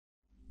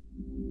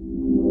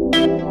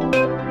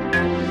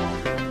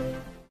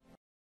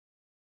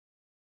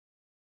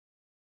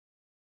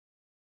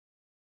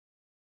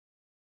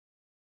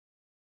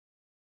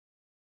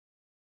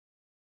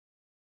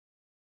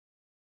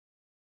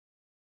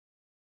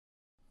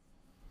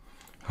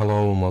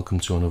Hello and welcome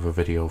to another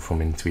video from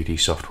In3D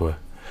Software.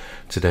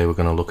 Today we're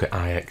going to look at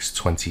IX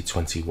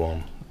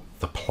 2021,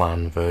 the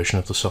plan version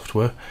of the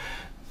software.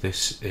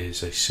 This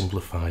is a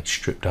simplified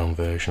stripped down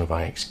version of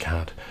IX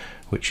CAD,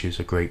 which is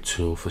a great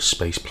tool for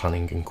space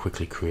planning and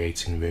quickly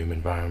creating room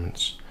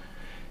environments.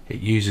 It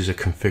uses a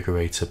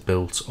configurator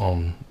built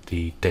on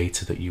the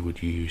data that you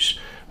would use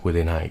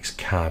within IX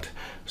CAD,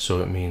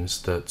 so it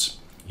means that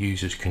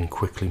users can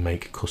quickly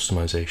make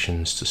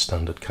customizations to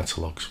standard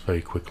catalogs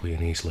very quickly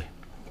and easily.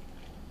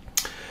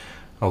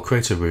 I'll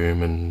create a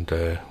room and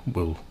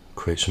we'll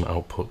create some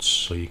outputs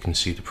so you can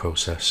see the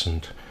process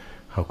and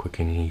how quick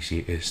and easy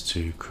it is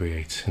to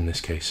create, in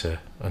this case,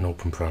 an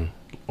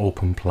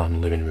open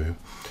plan living room,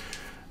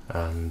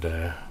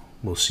 and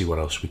we'll see what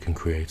else we can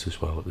create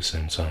as well at the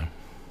same time.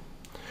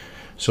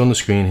 So on the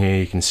screen here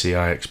you can see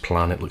IX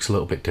plan. It looks a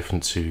little bit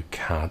different to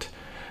CAD.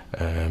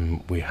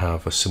 We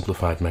have a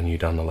simplified menu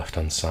down the left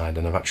hand side,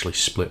 and I've actually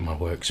split my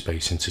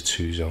workspace into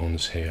two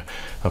zones here.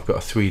 I've got a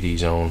 3D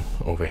zone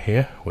over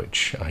here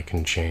which I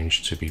can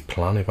change to be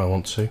plan if I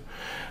want to,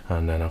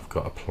 and then I've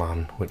got a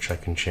plan which I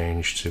can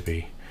change to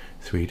be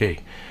 3D.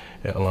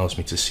 It allows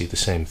me to see the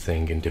same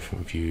thing in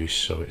different views,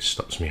 so it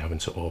stops me having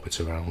to orbit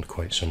around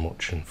quite so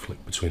much and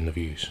flick between the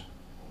views.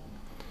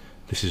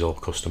 This is all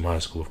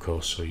customizable, of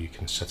course, so you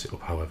can set it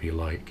up however you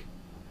like.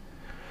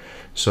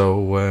 So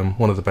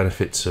one of the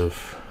benefits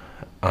of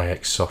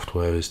IX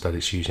software is that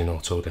it's using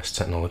Autodesk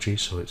technology,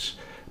 so it's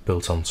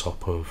built on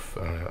top of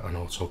an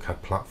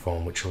AutoCAD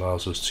platform, which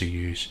allows us to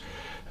use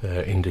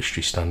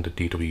industry standard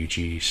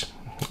DWGs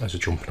as a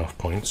jumping off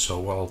point. So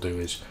what I'll do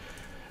is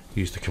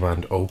use the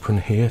command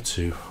open here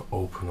to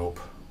open up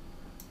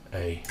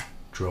a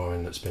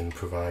drawing that's been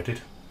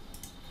provided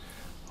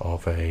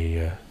of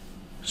a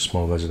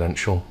small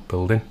residential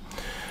building.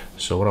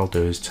 So what I'll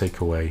do is take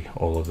away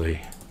all of the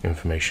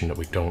information that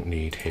we don't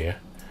need here,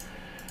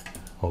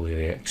 all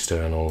the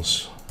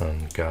externals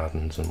and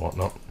gardens and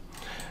whatnot,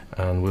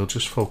 and we'll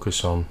just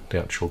focus on the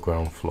actual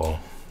ground floor.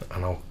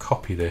 And I'll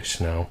copy this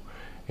now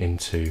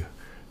into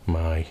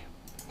my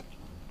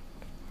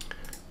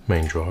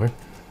main drawing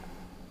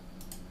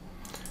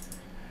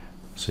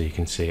so you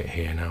can see it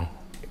here now.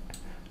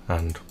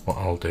 And what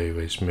I'll do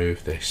is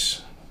move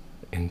this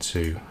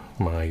into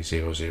my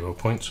 0,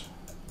 point,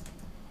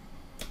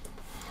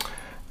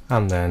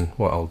 and then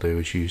what I'll do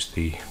is use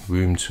the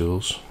room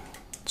tools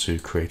to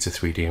create a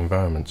 3D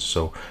environment.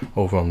 So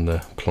over on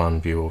the plan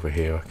view over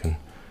here I can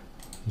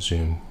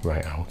zoom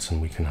right out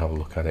and we can have a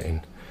look at it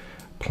in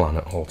plan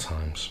at all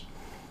times.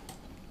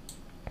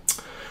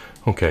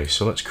 Okay,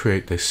 so let's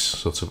create this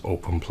sort of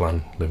open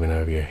plan living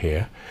area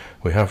here.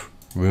 We have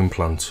room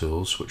plan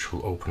tools which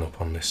will open up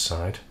on this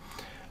side,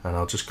 and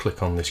I'll just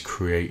click on this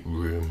create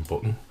room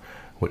button,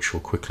 which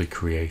will quickly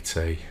create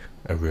a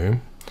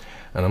room.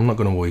 And I'm not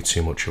going to worry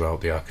too much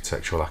about the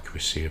architectural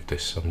accuracy of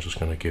this. I'm just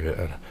going to give it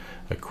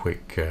a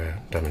quick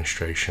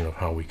demonstration of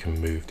how we can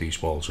move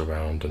these walls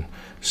around and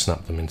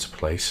snap them into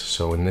place.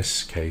 So in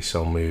this case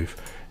I'll move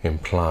in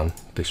plan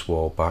this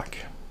wall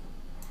back,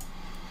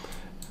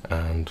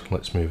 and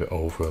let's move it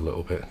over a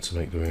little bit to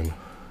make the room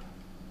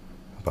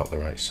about the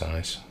right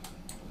size.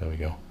 There we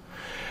go.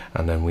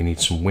 And then we need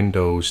some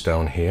windows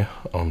down here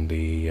on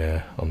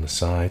the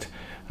side,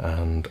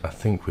 and I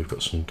think we've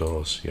got some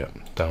doors, yeah,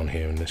 down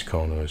here in this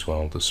corner as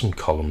well. There's some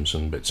columns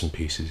and bits and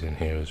pieces in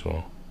here as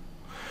well.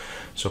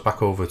 So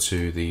back over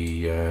to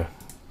the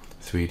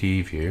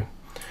 3D view,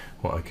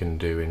 what I can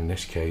do in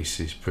this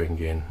case is bring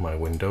in my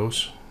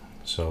windows.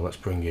 So let's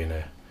bring in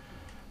a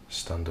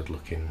standard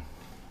looking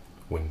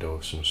window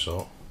of some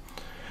sort,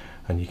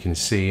 and you can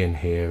see in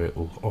here it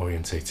will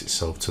orientate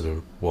itself to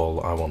the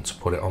wall I want to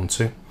put it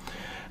onto,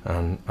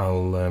 and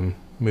I'll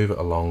move it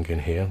along in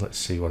here. Let's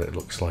see what it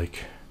looks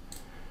like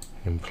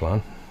in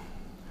plan,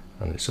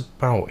 and it's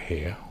about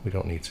here. We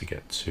don't need to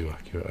get too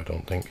accurate, I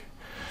don't think,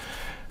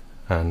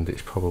 and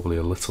it's probably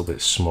a little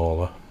bit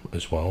smaller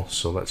as well.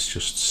 So let's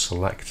just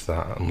select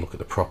that and look at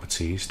the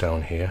properties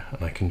down here,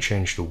 and I can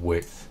change the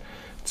width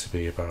to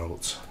be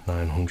about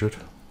 900.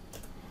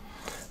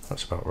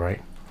 That's about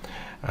right.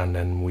 And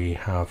then we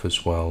have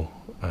as well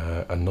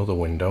another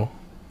window,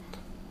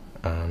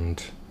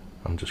 and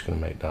I'm just going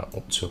to make that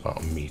up to about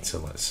 1 meter,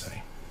 let's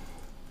say.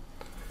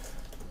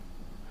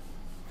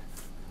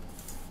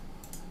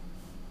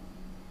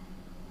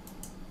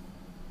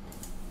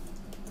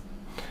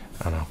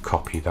 And I'll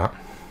copy that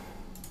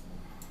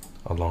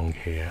along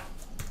here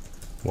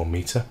 1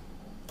 meter.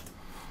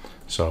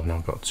 So I've now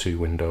got 2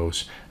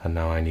 windows, and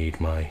now I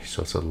need my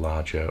sort of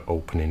larger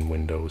opening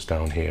windows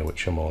down here,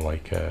 which are more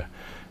like a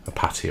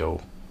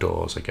patio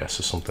doors, I guess,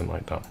 or something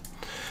like that.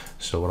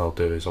 So what I'll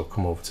do is I'll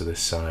come over to this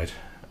side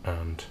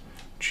and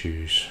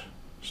choose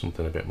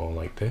something a bit more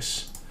like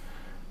this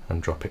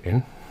and drop it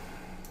in,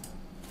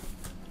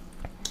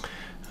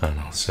 and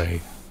I'll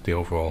say the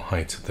overall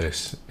height of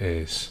this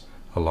is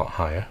a lot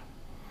higher.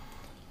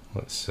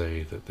 Let's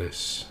say that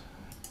this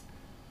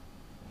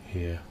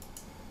here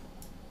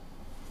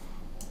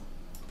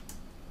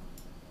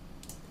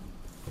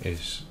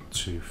is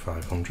to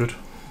 500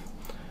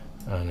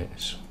 and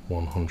it's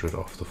 100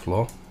 off the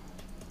floor.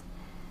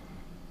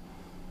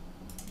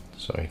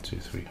 sorry, to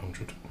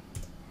 300.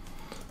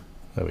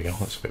 There we go,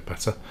 that's a bit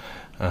better.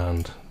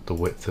 And the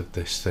width of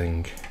this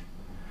thing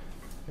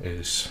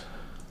is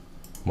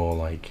more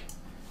like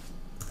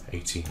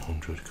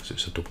 1800 because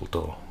it's a double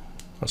door.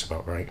 That's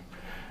about right.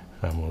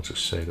 And we'll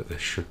just say that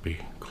this should be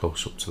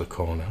close up to the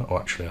corner. Oh,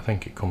 actually, I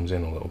think it comes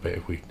in a little bit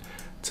if we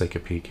take a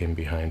peek in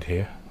behind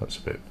here. That's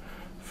a bit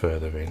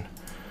further in.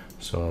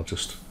 So I'll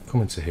just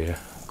come into here,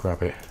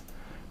 grab it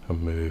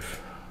and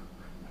move,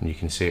 and you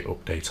can see it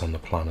update on the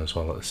plan as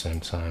well at the same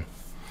time.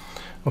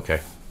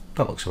 Okay,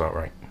 that looks about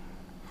right.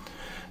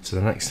 So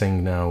the next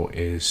thing now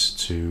is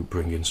to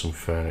bring in some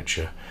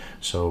furniture.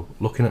 So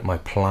looking at my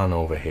plan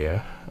over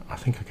here, I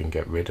think I can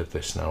get rid of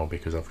this now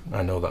because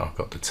I know that I've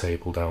got the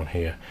table down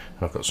here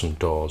and I've got some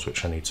doors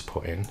which I need to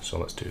put in. So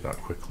let's do that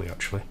quickly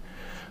actually.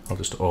 I'll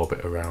just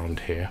orbit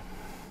around here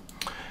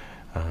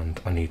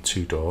and I need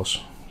 2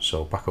 doors.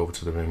 So back over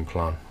to the room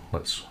plan,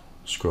 let's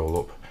scroll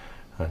up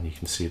and you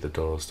can see the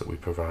doors that we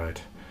provide.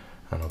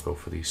 And I'll go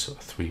for these sort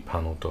of 3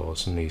 panel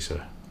doors, and these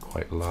are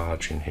quite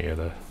large in here,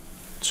 they're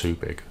too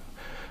big.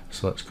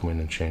 So let's come in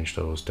and change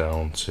those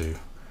down to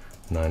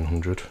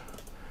 900,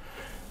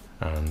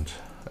 and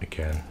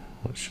again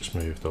let's just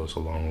move those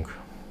along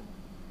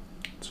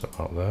to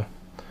about there,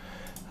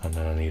 and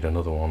then I need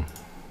another one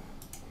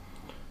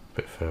a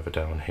bit further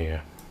down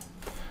here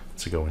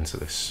to go into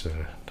this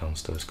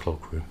downstairs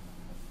cloakroom.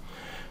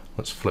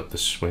 Let's flip the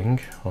swing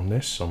on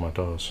this, on my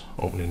doors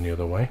opening the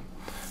other way.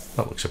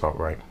 That looks about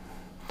right.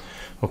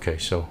 Okay,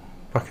 so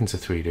back into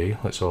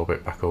 3D, let's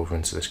orbit back over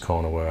into this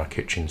corner where our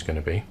kitchen's going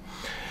to be.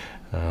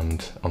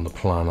 And on the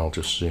plan I'll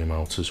just zoom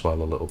out as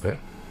well a little bit.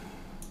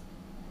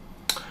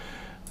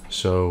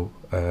 So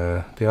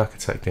the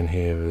architect in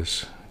here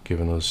has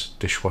given us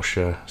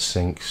dishwasher,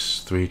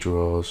 sinks, 3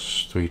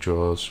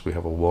 drawers, we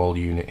have a wall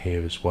unit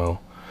here as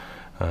well,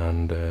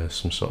 and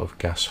some sort of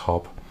gas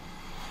hob,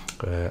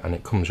 and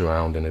it comes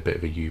around in a bit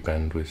of a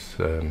U-bend with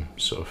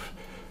sort of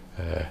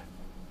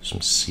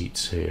some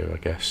seats here I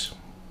guess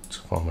to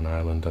form an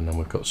island, and then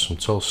we've got some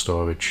tall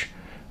storage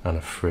and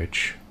a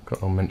fridge.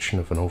 Got no mention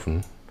of an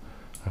oven.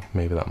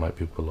 Maybe that might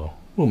be below.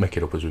 We'll make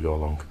it up as we go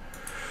along.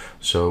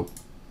 So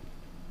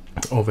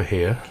over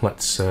here,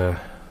 let's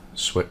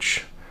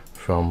switch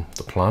from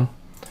the plan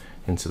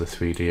into the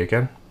 3D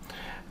again.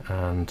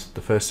 And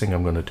the first thing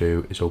I'm going to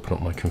do is open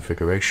up my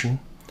configuration.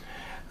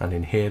 And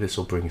in here, this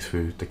will bring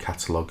through the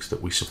catalogs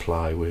that we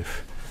supply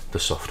with the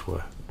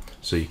software.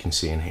 So you can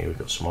see in here, we've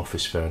got some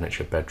office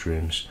furniture,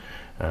 bedrooms,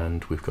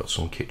 and we've got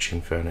some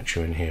kitchen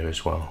furniture in here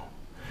as well.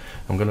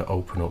 I'm going to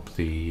open up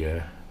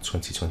the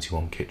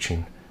 2021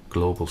 kitchen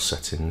global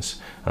settings,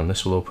 and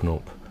this will open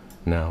up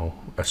now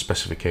a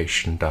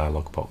specification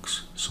dialog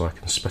box, so I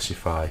can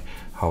specify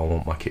how I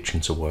want my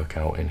kitchen to work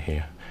out in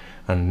here.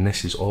 And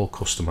this is all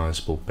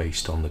customizable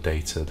based on the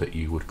data that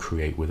you would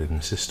create within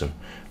the system,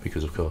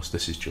 because of course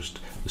this is just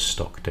the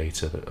stock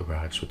data that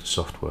arrives with the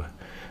software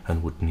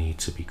and would need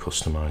to be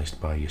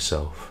customized by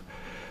yourself.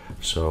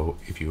 So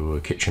if you were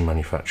a kitchen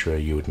manufacturer,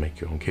 you would make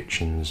your own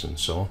kitchens and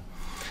so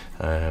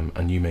on,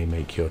 and you may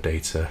make your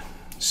data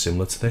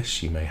similar to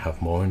this. You may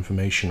have more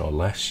information or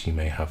less, you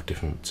may have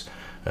different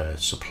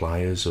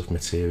suppliers of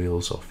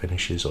materials or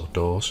finishes or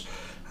doors,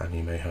 and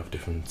you may have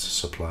different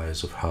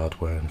suppliers of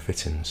hardware and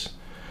fittings.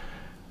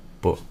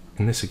 But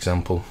in this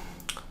example,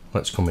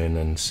 let's come in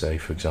and say,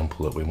 for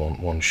example, that we want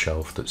 1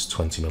 shelf that's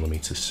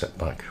 20mm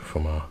setback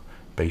from our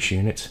base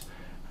unit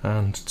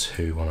and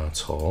 2 on our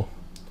tall,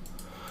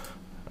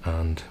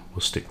 and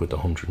we'll stick with the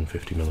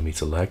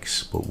 150mm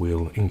legs, but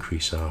we'll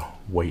increase our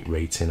weight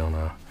rating on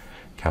our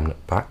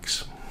cabinet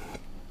backs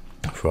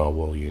for our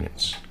wall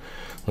units.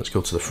 Let's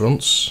go to the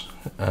fronts,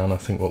 and I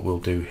think what we'll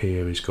do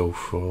here is go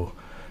for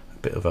a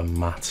bit of a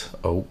matte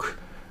oak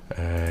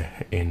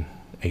in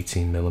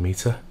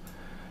 18mm,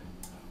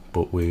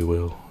 but we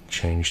will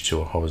change to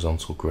a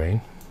horizontal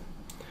grain,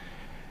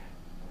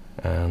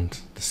 and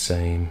the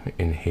same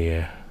in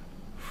here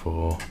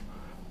for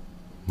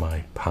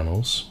my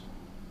panels.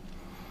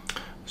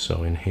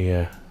 So in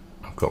here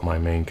I've got my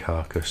main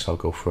carcass, I'll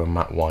go for a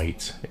matte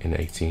white in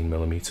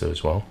 18mm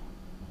as well,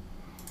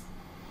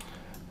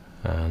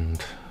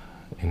 and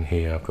in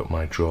here I've got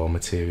my drawer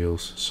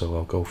materials, so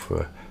I'll go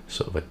for a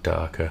sort of a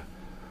darker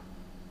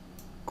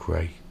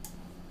grey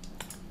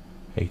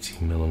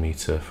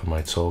 18mm for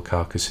my tall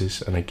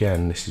carcasses. And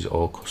again, this is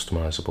all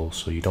customizable,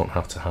 so you don't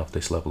have to have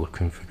this level of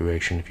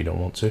configuration if you don't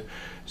want to.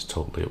 It's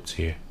totally up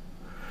to you.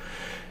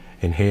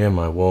 In here,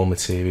 my wall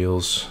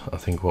materials, I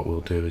think what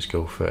we'll do is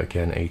go for,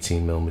 again,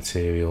 18mm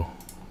material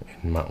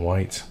in matte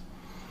white.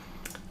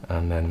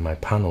 And then my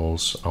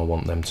panels, I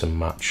want them to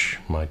match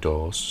my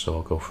doors, so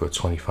I'll go for a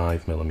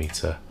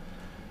 25mm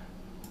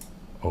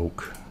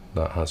oak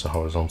that has a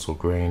horizontal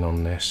grain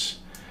on this.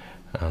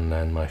 And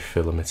then my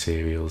filler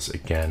materials,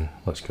 again,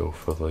 let's go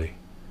for the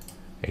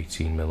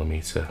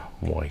 18mm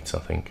white, I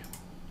think.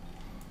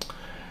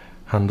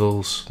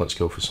 Handles, let's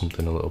go for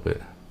something a little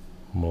bit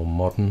more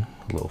modern,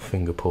 a little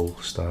finger pull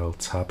style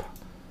tab.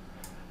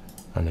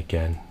 And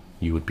again,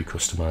 you would be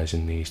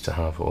customizing these to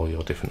have all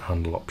your different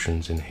handle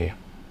options in here.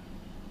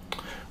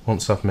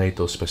 Once I've made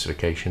those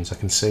specifications, I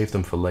can save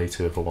them for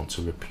later if I want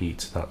to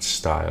repeat that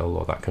style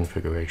or that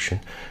configuration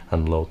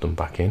and load them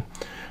back in.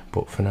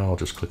 But for now I'll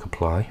just click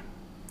apply.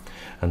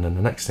 And then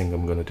the next thing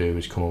I'm going to do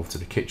is come over to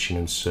the kitchen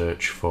and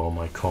search for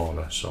my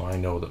corner. So I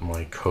know that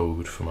my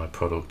code for my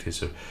product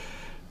is a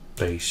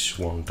base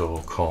 1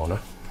 door corner.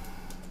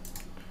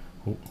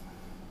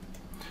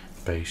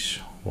 Base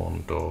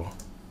 1 door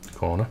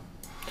corner.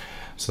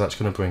 So that's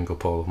going to bring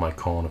up all of my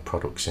corner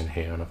products in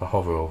here, and if I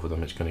hover over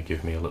them it's going to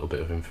give me a little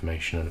bit of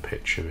information and a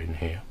picture in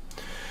here.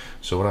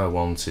 So what I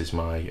want is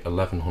my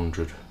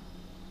 1100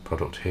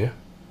 product here,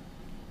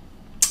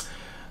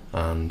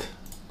 and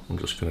I'm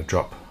just going to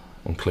drop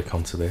and click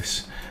onto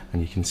this,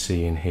 and you can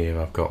see in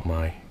here I've got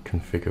my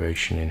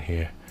configuration in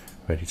here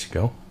ready to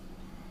go.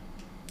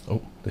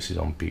 Oh, this is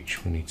on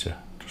beach, we need to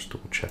just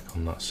double check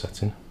on that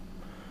setting.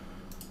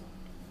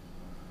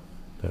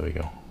 There we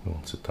go, we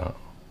wanted that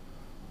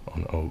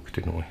on oak,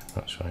 didn't we?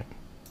 That's right.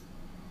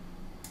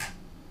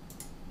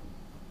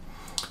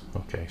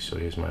 Okay, so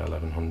here's my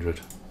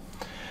 1100,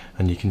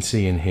 and you can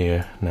see in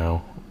here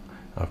now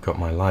I've got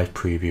my live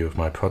preview of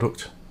my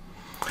product,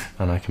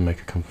 and I can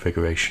make a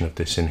configuration of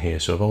this in here.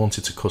 So if I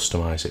wanted to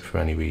customize it for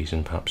any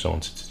reason, perhaps I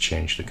wanted to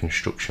change the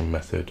construction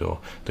method or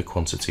the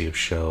quantity of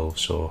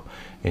shelves, or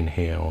in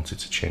here I wanted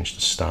to change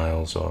the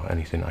styles or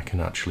anything, I can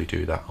actually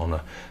do that on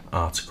an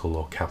article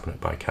or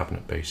cabinet by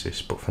cabinet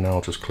basis. But for now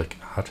I'll just click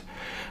add,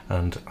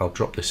 and I'll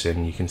drop this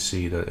in. You can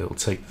see that it'll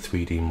take the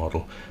 3D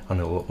model and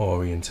it'll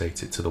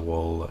orientate it to the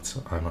wall that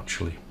I'm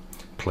actually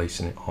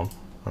placing it on,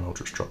 and I'll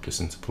just drop this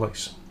into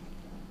place.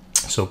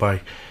 So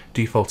by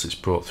default it's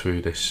brought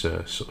through this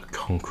sort of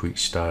concrete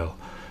style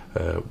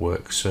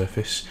work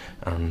surface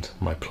and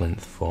my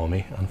plinth for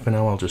me, and for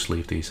now I'll just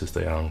leave these as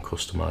they are and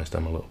customize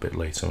them a little bit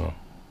later on.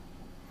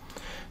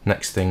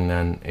 Next thing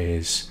then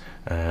is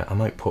I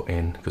might put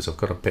in, because I've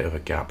got a bit of a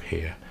gap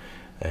here,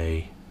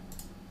 a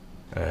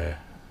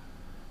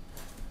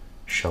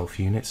shelf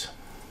unit.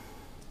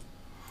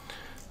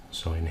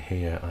 So in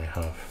here I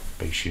have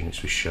base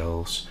units with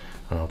shelves,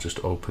 and I'll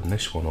just open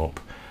this one up,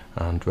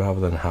 and rather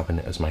than having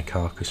it as my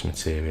carcass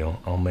material,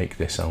 I'll make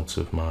this out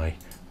of my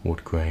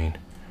wood grain,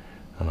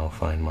 and I'll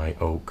find my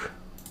oak,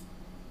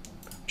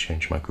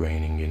 change my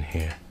graining in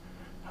here,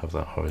 have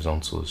that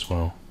horizontal as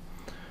well,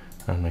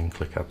 and then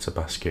click add to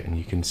basket. And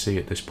you can see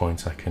at this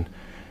point I can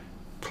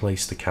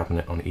place the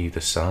cabinet on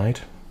either side,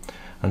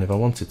 and if I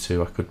wanted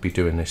to I could be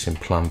doing this in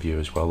plan view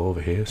as well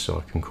over here, so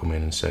I can come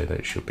in and say that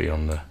it should be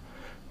on the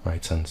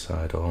right hand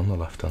side or on the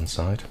left hand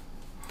side,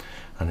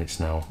 and it's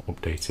now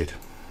updated.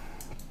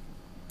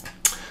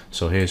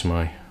 So here's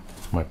my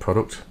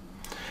product,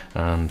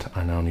 and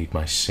I now need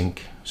my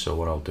sink. So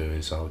what I'll do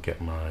is I'll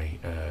get my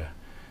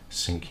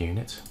sink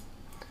unit,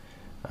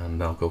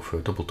 and I'll go for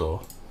a double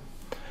door.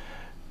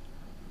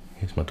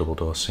 Here's my double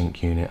door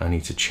sink unit. I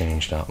need to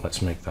change that. Let's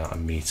make that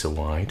 1 meter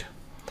wide,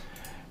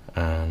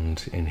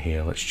 and in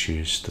here let's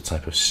choose the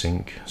type of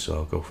sink. So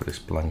I'll go for this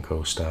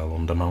Blanco style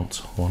undermount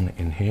one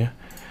in here,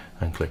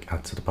 and click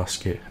add to the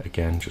basket.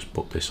 Again, just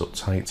put this up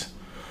tight,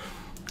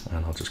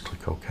 and I'll just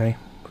click OK,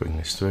 bring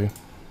this through.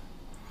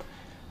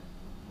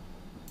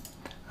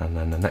 And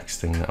then the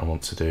next thing that I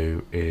want to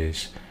do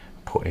is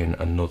put in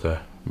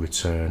another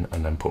return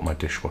and then put my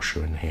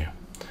dishwasher in here.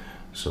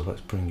 So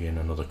let's bring in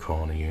another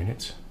corner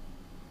unit,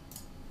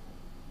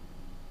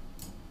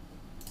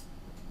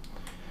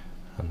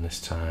 and this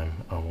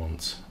time I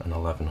want an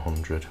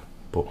 1100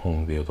 but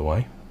hung the other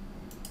way.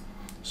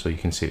 So you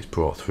can see it's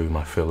brought through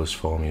my fillers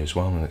for me as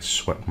well, and it's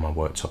swept my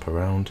worktop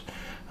around.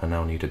 I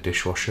now need a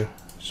dishwasher,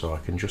 so I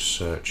can just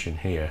search in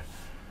here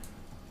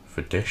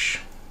for dish,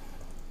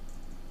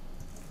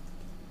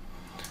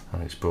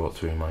 and it's brought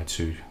through my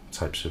 2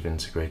 types of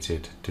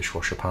integrated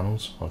dishwasher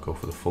panels. I'll go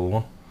for the full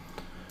one,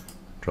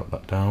 drop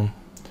that down,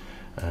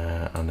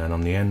 and then on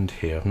the end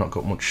here I've not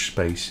got much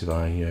space. If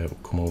I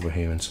come over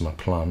here into my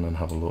plan and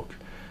have a look,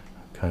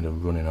 I'm kind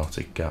of running out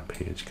of gap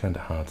here. It's kind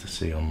of hard to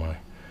see on my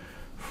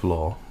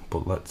floor,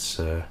 but let's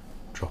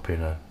drop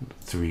in a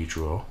 3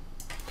 drawer.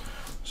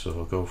 So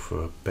I'll go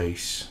for a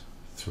base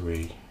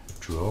 3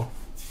 drawer.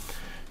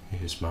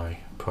 Here's my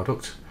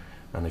product,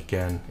 and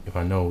again, if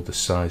I know the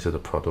size of the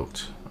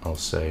product, I'll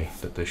say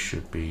that this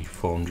should be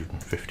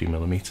 450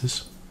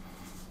 millimeters,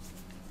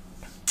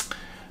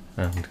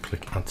 and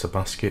click add to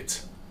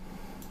basket.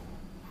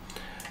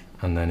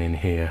 And then in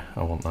here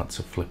I want that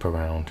to flip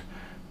around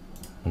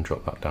and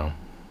drop that down.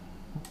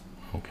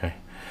 Okay,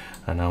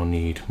 I now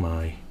need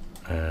my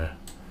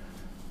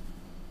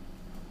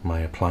my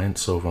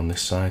appliance over on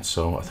this side.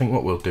 So I think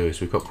what we'll do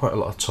is, we've got quite a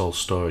lot of tall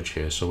storage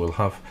here, so we'll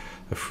have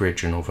a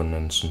fridge and oven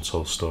and some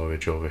tall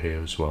storage over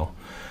here as well.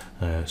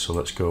 So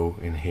let's go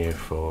in here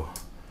for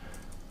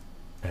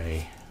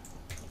a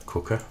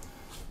cooker,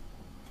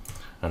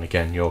 and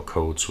again your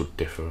codes would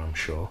differ I'm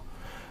sure,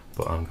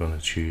 but I'm going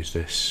to choose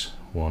this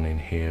one in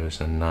here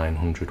as a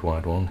 900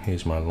 wide one.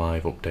 Here's my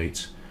live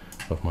update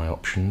of my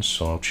options,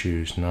 so I'll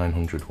choose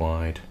 900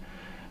 wide,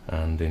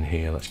 and in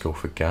here let's go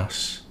for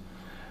gas,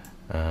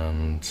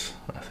 and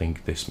I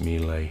think this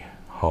Miele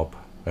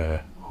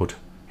hood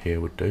here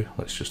would do.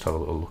 Let's just have a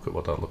little look at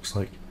what that looks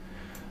like.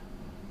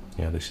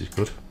 Yeah, this is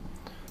good.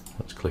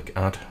 Let's click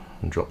add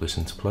and drop this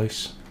into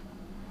place.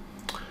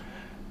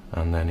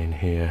 And then in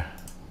here,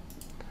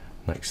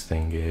 next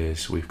thing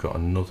is we've got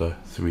another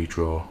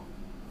 3-drawer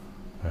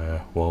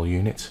wall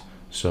unit.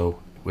 So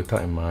with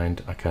that in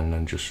mind, I can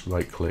then just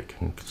right click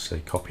and say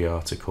copy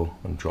article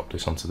and drop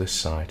this onto this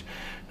side.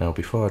 Now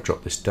before I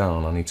drop this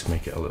down, I need to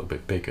make it a little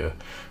bit bigger,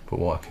 but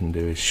what I can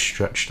do is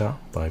stretch that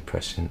by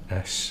pressing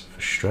S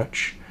for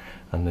stretch,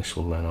 and this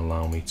will then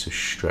allow me to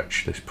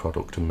stretch this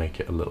product and make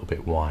it a little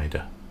bit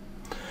wider.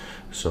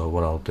 So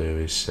what I'll do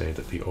is say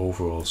that the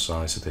overall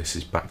size of this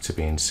is back to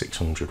being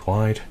 600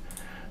 wide,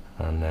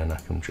 and then I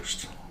can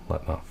just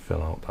let that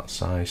fill out that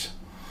size.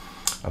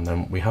 And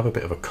then we have a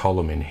bit of a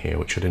column in here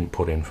which I didn't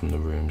put in from the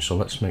room, so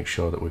let's make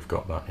sure that we've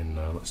got that in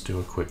there. Let's do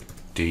a quick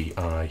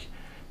DI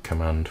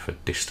command for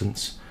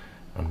distance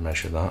and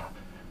measure that,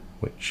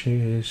 which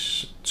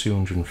is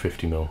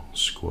 250mm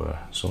square.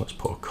 So let's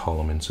put a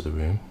column into the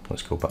room.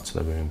 Let's go back to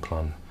the room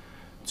plan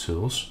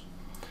tools,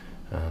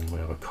 and we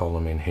have a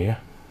column in here.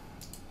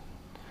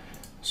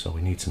 So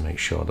we need to make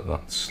sure that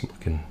that's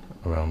looking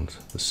around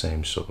the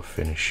same sort of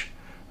finish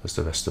as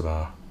the rest of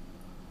our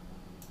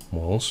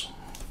walls.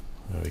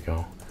 There we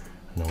go,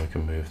 and then we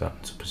can move that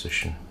into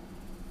position.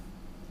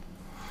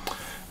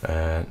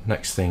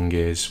 Next thing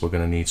is we're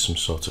going to need some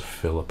sort of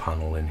filler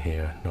panel in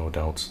here, no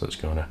doubt, that's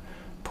going to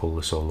pull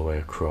this all the way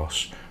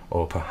across,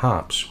 or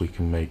perhaps we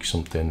can make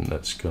something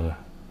that's going to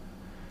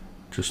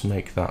just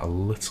make that a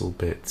little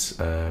bit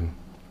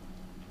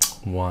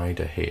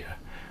wider here,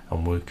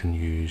 and we can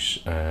use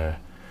the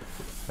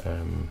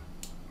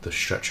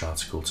stretch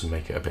article to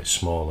make it a bit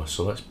smaller.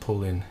 So let's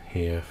pull in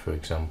here, for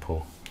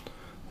example,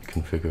 the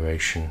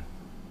configuration,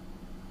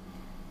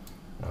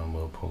 and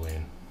we'll pull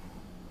in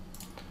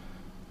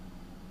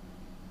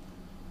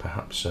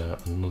perhaps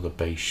another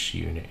base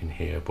unit in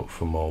here, but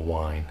for more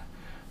wine.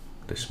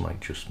 This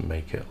might just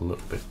make it a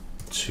little bit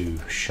too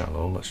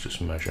shallow. Let's just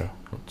measure.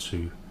 Not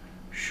too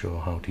sure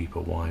how deep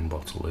a wine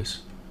bottle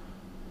is.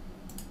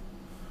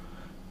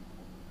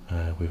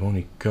 We've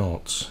only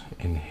got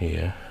in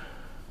here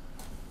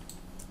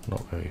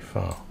not very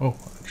far. Oh,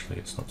 actually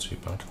it's not too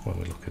bad when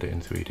we look at it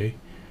in 3D.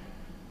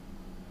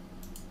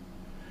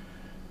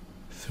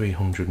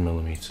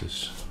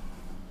 300mm.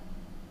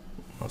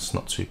 That's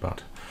not too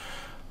bad.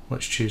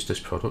 Let's choose this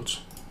product,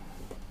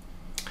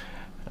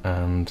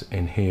 and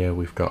in here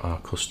we've got our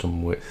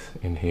custom width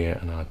in here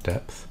and our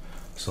depth.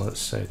 So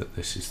let's say that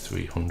this is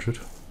 300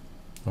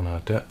 on our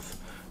depth,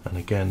 and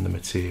again the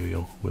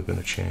material we're going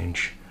to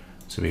change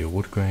to be a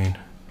wood grain,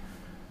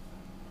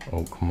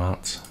 oak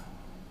matte,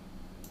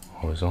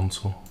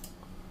 horizontal.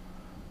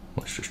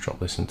 Let's just drop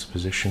this into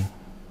position.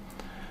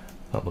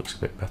 That looks a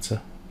bit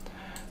better,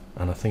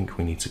 and I think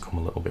we need to come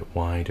a little bit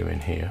wider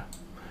in here,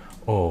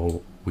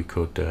 or we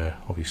could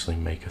obviously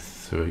make a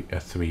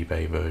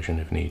 3-bay version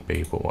if need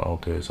be, but what I'll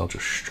do is I'll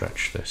just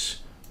stretch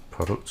this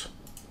product,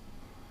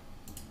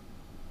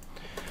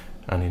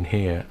 and in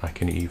here I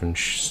can even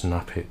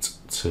snap it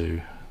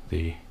to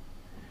the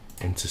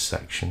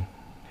intersection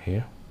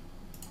here,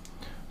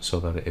 so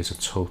that it is a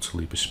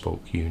totally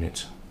bespoke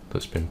unit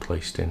that's been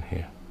placed in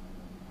here.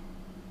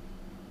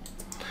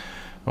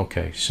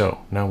 Okay,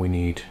 so now we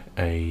need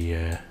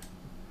a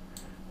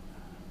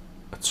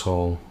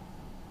tall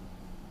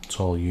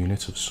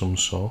unit of some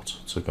sort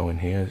to go in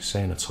here. It's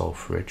saying a tall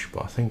fridge,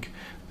 but I think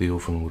the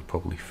oven would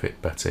probably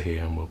fit better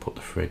here, and we'll put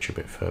the fridge a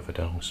bit further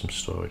down with some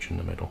storage in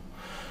the middle.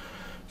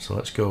 So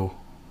let's go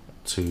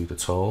to the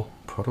tall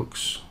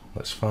products.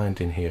 Let's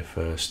find in here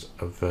first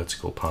a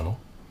vertical panel.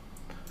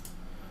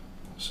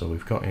 So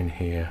we've got in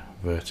here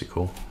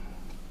vertical,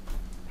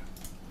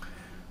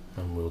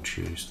 and we'll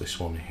choose this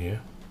one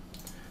here,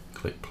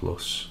 click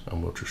plus,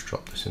 and we'll just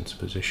drop this into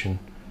position.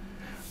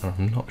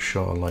 I'm not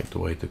sure I like the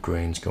way the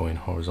grain's going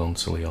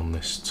horizontally on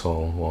this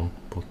tall one,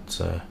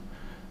 but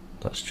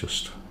that's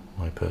just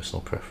my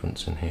personal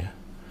preference in here.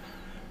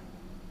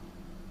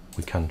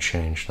 We can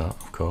change that,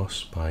 of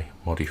course, by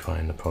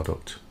modifying the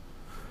product,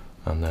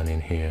 and then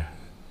in here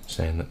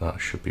saying that that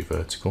should be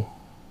vertical.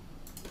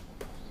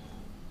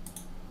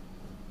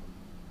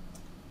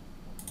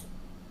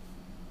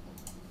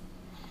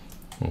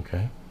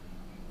 Okay,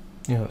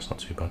 yeah, that's not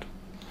too bad.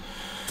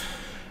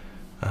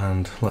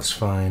 And let's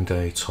find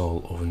a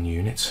tall oven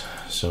unit.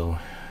 So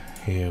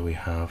here we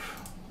have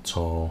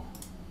tall,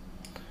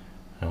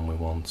 and we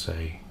want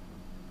a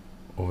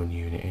oven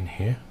unit in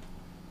here.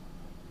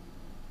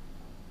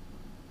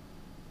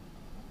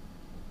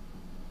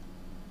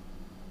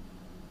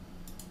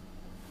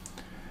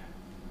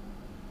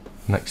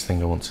 Next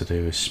thing I want to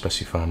do is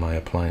specify my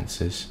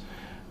appliances,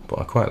 but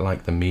I quite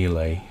like the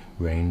Miele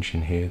range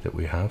in here that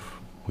we have.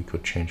 We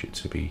could change it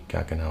to be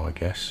Gaggenau, I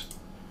guess.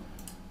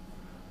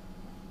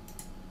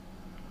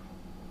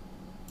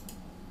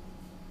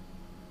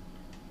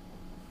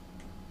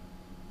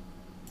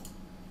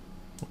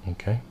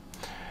 Okay,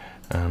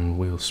 and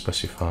we'll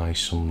specify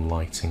some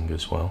lighting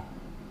as well.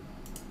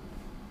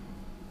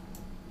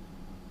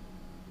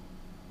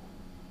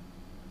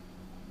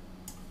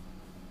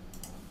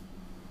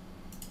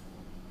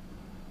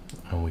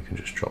 we can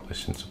just drop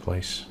this into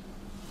place.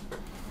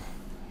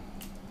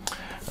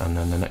 And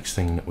then the next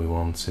thing that we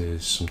want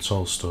is some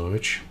tall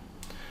storage.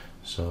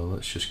 So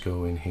let's just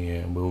go in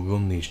here and we'll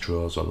run these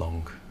drawers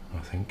along, I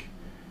think.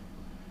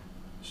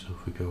 So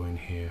if we go in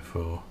here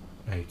for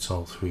a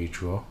tall 3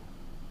 drawer,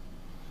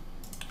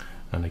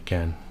 and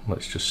again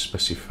let's just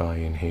specify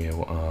in here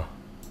what our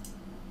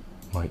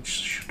lights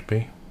should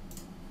be,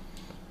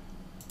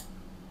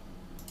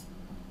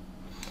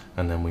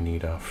 and then we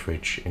need our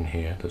fridge in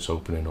here that's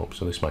opening up,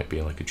 so this might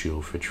be like a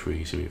dual fridge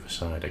freezer either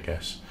side, I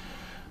guess.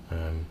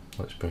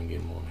 Let's bring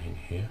in one in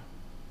here.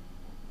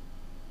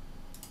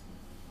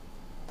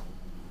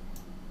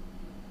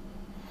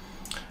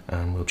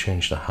 And we'll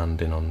change the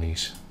handing on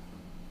these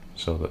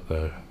so that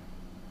they're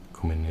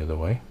coming the other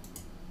way,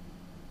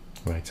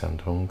 right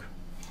hand hung.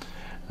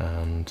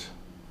 And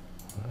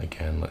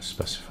again, let's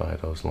specify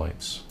those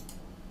lights.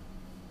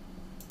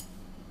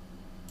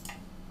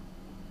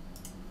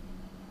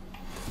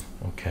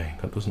 Okay,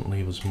 that doesn't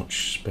leave us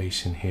much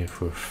space in here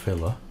for a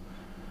filler,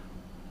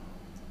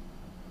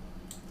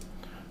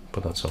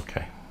 but that's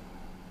okay.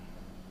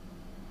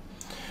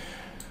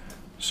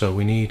 So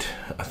we need,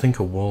 I think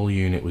a wall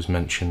unit was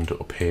mentioned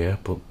up here,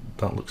 but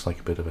that looks like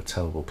a bit of a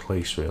terrible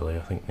place really. I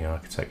think the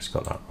architect's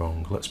got that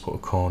wrong. Let's put a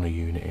corner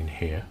unit in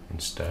here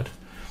instead.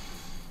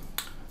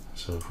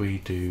 So if we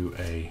do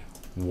a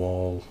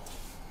wall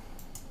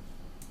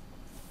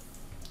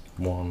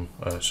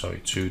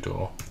 2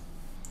 door,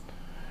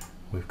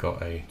 we've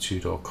got a 2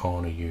 door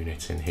corner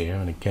unit in here,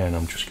 and again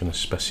I'm just going to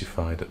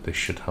specify that this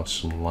should have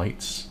some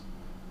lights,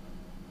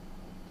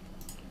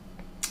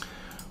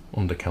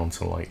 under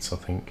counter lights I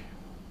think,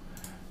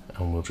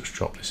 and we'll just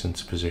drop this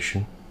into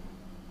position.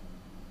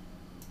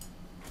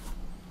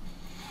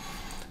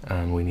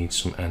 And we need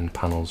some end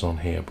panels on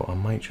here, but I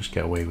might just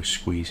get away with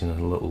squeezing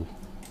a little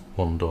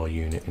 1 door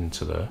unit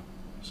into there.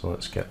 So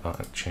let's get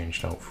that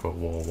changed out for a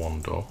wall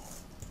 1 door.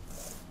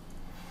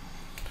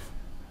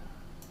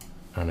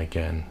 And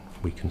again,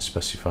 we can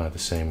specify the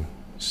same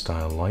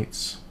style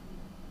lights.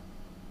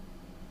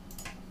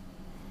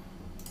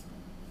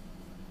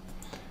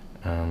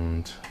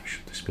 And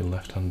should this be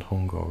left hand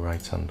hung or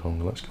right hand hung?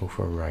 Let's go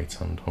for a right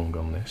hand hung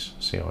on this,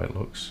 see how it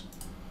looks.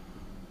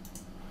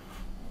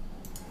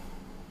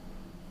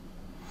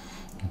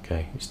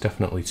 Okay, it's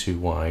definitely too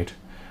wide,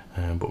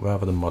 but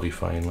rather than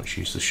modifying, let's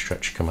use the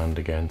stretch command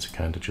again to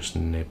kind of just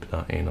nib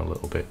that in a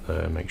little bit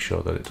there, make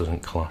sure that it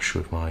doesn't clash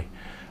with my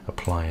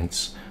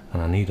appliance.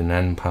 And I need an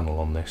end panel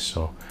on this,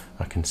 so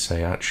I can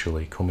say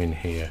actually come in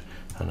here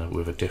and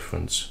with a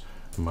difference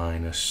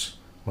minus,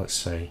 let's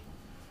say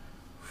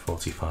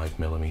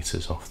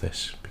 45mm off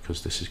this,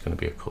 because this is going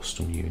to be a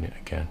custom unit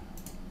again.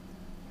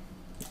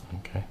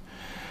 Okay,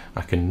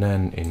 I can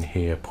then in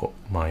here put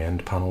my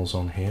end panels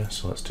on here,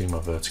 so let's do my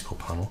vertical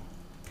panel,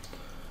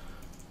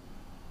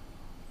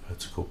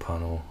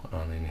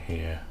 and in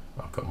here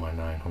I've got my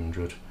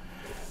 900,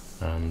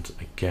 and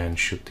again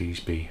should these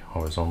be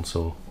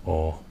horizontal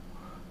or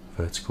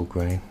vertical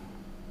grain?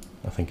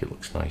 I think it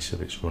looks nice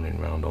if it's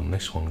running round on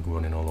this one,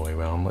 running all the way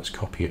around. Let's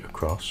copy it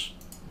across.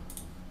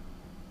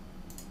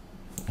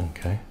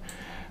 Okay,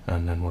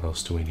 and then what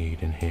else do we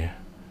need in here?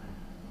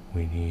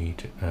 We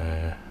need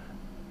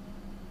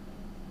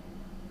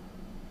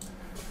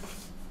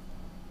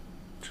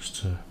just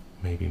to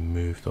maybe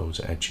move those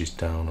edges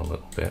down a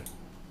little bit.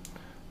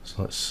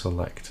 So let's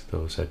select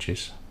those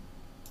edges.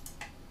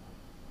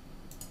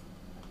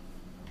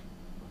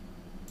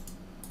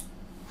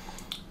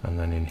 And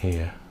then in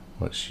here,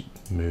 let's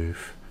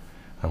move,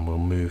 and we'll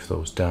move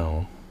those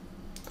down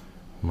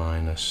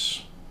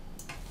minus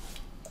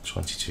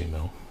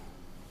 22mm.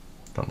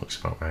 That looks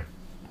about right.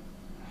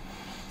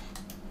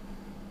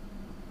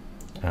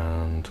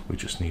 And we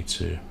just need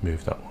to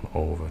move that one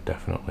over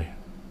definitely,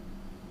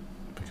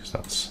 because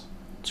that's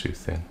too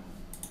thin.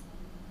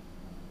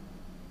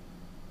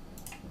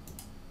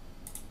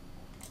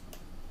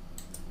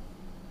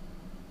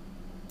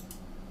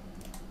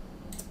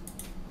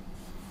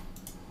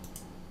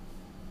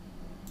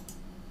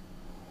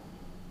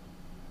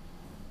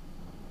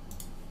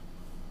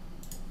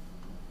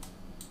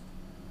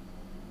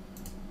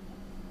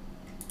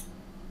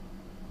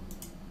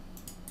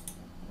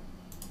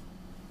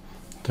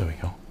 There we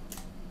go.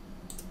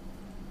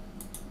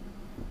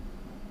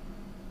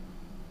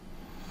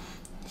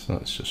 So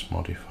let's just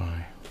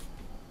modify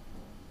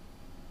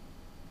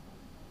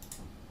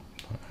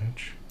that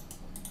edge.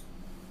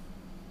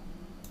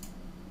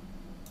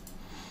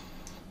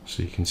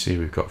 So you can see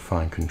we've got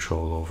fine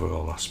control over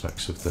all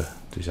aspects of the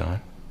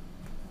design.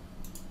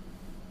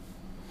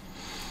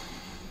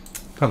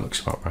 That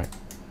looks about right.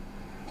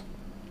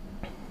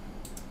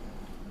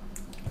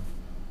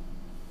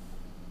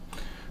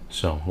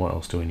 So what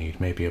else do we need?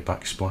 Maybe a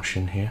backsplash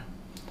in here.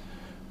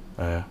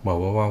 Well,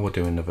 while we're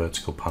doing the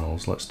vertical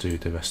panels, let's do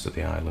the rest of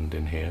the island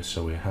in here.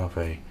 So we have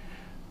a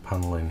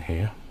panel in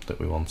here that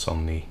we want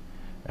on the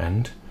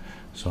end.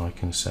 So I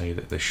can say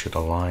that this should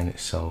align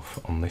itself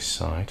on this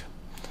side,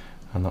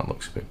 and that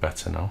looks a bit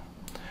better now.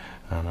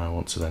 And I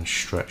want to then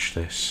stretch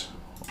this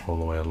all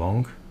the way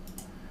along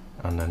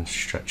and then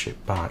stretch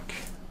it back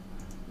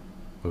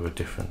with a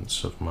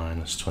difference of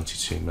minus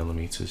 22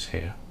 millimeters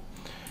here,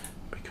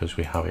 because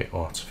we have it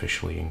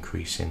artificially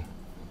increasing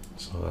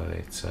so that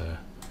it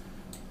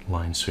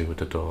lines through with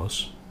the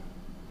doors.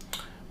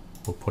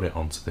 We'll put it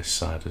onto this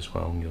side as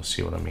well, and you'll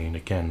see what I mean.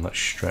 Again, let's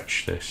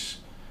stretch this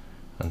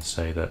and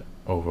say that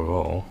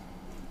overall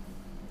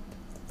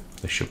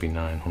this should be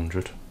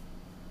 900.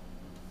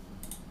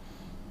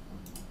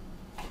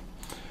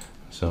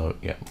 So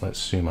yeah,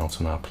 let's zoom out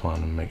on our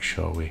plan and make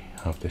sure we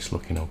have this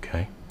looking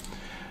okay.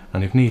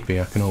 And if need be,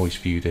 I can always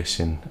view this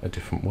in a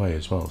different way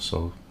as well.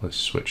 So let's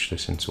switch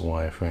this into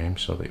wireframe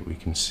so that we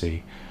can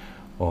see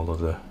all of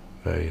the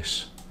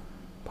various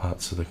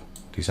parts of the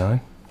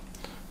design.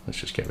 Let's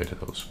just get rid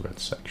of those red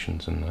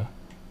sections in there.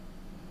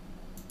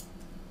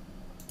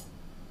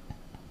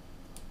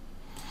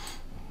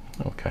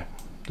 Okay,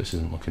 this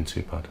isn't looking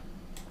too bad.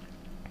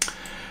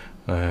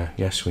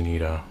 Yes, we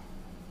need our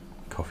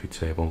coffee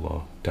table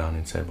or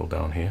dining table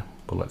down here,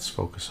 but let's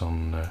focus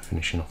on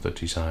finishing off the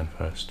design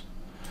first.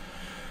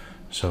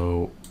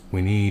 So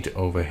we need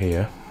over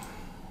here,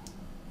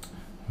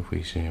 if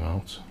we zoom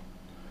out,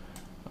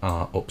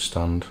 our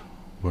upstand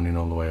running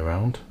all the way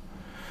around.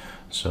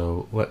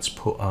 So let's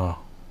put our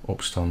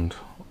upstand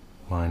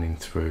lining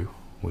through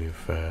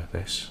with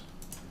this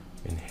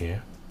in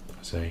here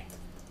as a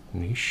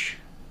niche.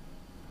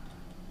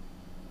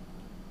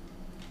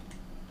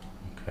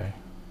 Okay,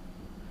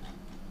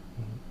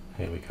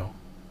 here we go.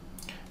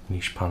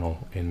 Niche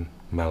panel in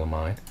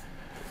melamine,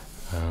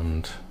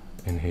 and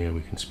in here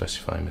we can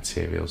specify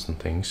materials and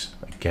things.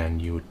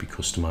 Again, you would be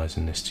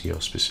customizing this to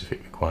your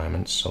specific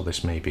requirements, so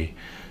this may be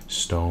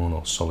stone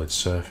or solid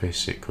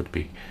surface, it could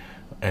be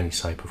any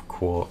type of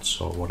quartz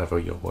or whatever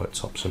your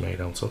worktops are made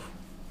out of.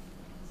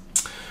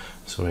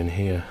 So in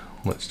here,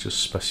 let's just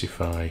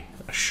specify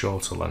a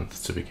shorter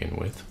length to begin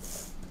with.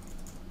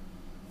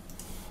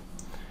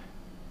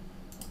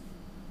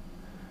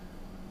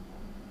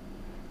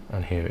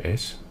 And here it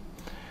is.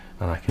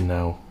 And I can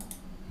now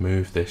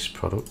move this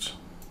product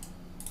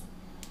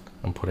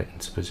and put it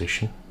into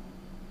position,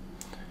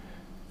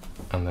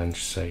 and then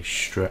say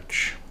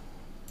stretch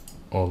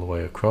all the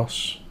way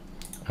across,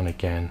 and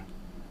again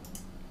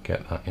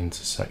get that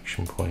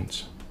intersection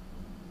point.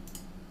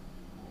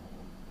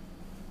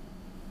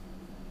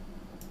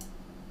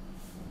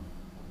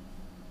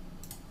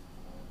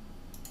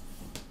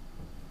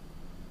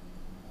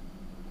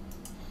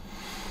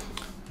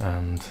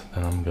 And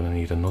then I'm going to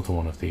need another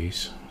one of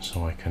these,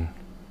 so I can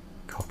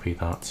copy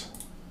that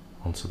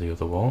onto the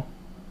other wall.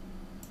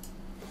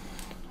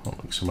 That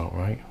looks about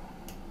right.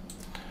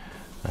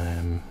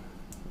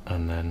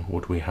 And then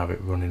would we have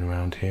it running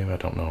around here? I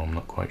don't know, I'm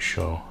not quite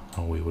sure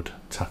how we would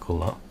tackle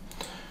that.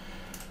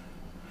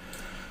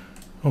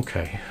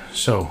 Okay,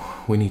 so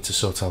we need to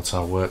sort out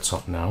our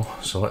worktop now,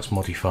 so let's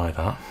modify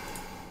that.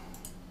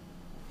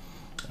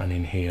 And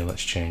in here,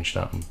 let's change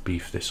that and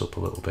beef this up a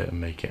little bit and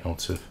make it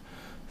out of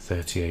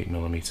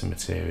 38mm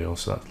material,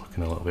 so that's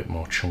looking a little bit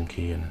more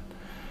chunky and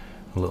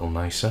a little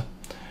nicer.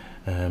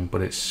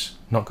 But it's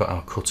not got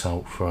our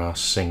cutout for our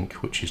sink,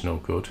 which is no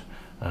good,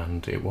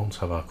 and it won't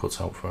have our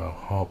cutout for our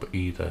hob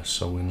either,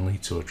 so we'll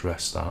need to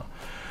address that.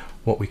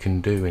 What we can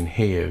do in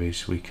here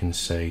is we can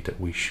say that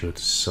we should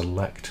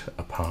select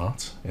a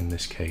part, in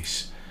this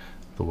case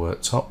the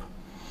worktop,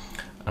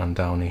 and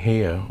down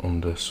here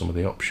under some of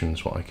the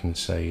options what I can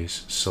say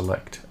is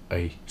select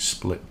a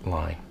split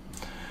line.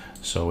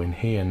 So in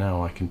here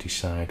now I can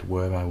decide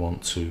where I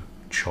want to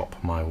chop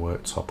my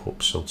worktop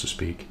up, so to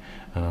speak,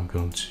 and I'm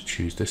going to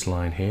choose this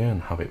line here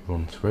and have it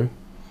run through.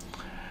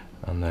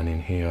 And then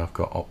in here I've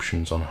got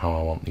options on how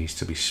I want these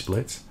to be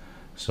split,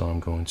 so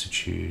I'm going to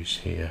choose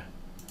here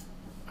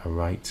a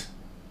right.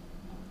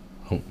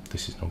 Oh,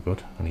 this is no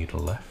good, I need a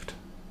left.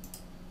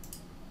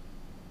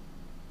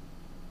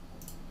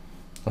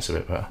 That's a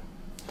bit better.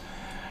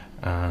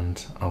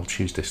 And I'll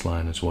choose this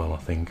line as well, I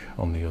think,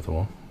 on the other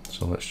one.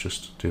 So let's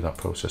just do that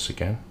process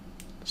again.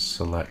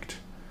 Select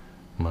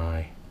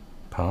my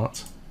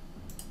part,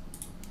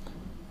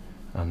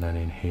 and then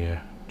in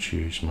here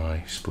choose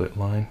my split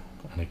line,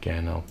 and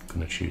again I'm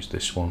going to choose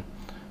this one.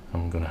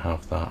 I'm going to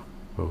have that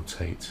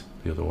rotate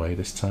the other way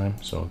this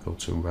time, so I'll go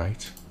to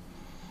right,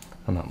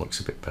 and that looks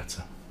a bit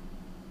better.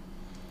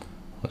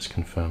 Let's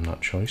confirm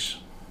that choice.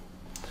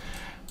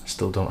 I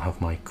still don't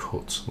have my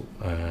cut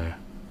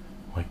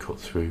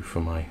through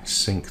for my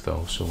sink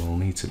though, so we'll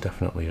need to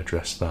definitely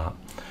address that.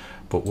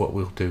 But what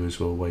we'll do is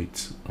we'll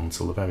wait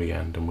until the very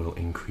end and we'll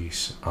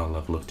increase our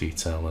level of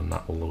detail, and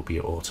that will be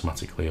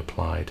automatically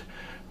applied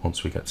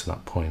once we get to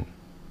that point.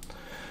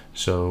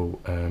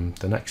 So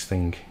the next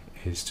thing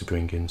is to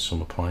bring in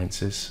some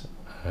appliances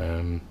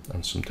and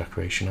some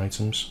decoration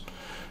items.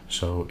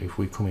 So if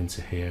we come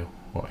into here,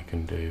 what I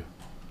can do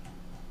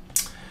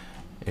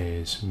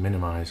is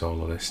minimize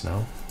all of this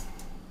now,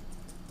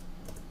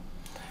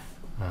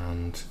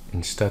 and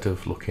instead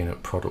of looking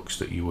at products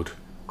that you would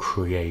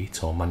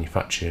create or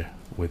manufacture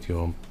with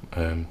your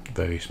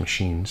various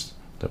machines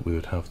that we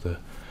would have the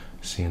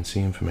CNC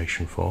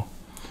information for,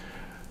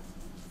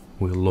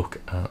 we'll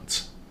look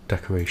at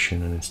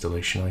decoration and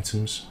installation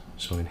items.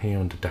 So in here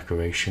under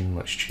decoration,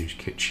 let's choose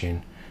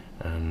kitchen,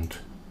 and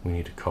we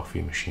need a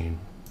coffee machine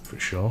for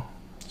sure.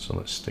 So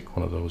let's stick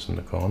one of those in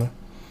the corner,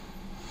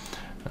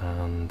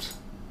 and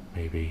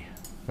maybe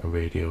a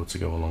radio to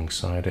go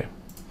alongside it.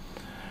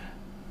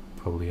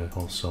 Probably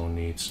also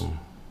need some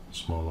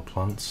smaller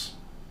plants,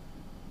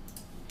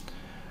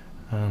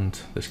 and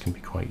this can be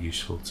quite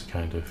useful to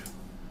kind of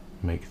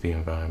make the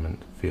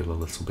environment feel a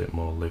little bit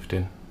more lived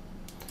in,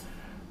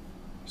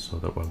 so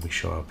that when we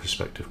show our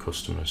prospective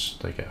customers,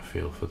 they get a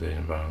feel for the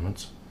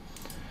environment.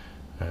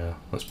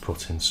 Let's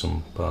put in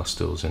some bar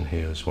stools in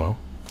here as well,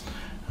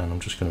 and I'm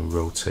just going to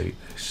rotate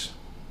this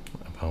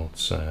about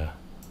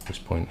this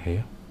point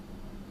here.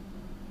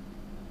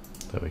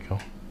 There we go.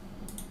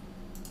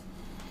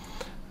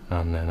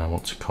 And then I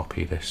want to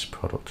copy this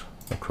product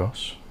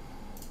across,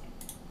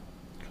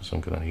 because I'm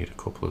going to need a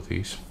couple of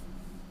these.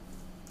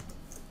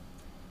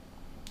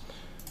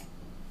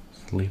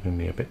 It's leaving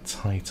me a bit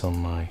tight on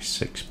my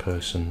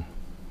 6-person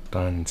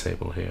dining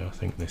table here. I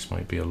think this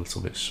might be a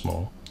little bit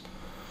small.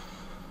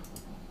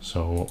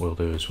 So what we'll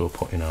do is we'll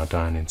put in our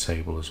dining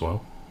table as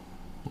well.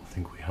 I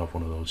think we have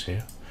one of those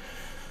here.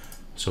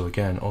 So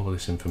again, all of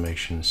this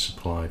information is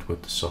supplied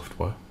with the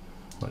software.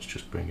 Let's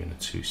just bring in a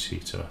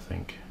 2-seater, I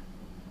think.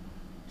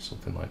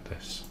 Something like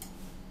this.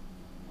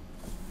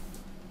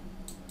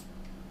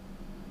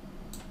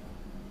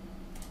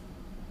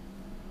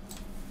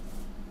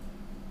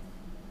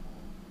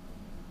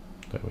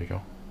 There we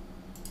go.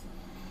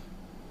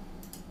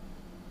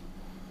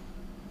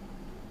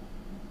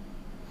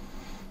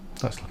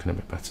 That's looking a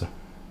bit better.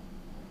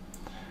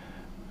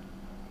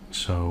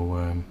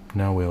 So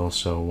now we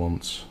also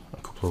want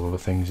a couple of other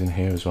things in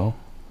here as well.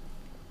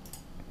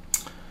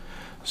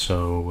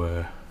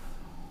 So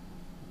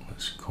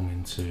let's come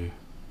into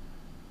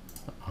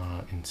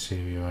our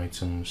interior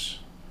items.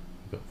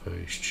 We've got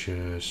various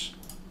chairs.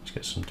 Let's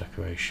get some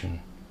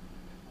decoration.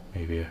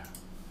 Maybe a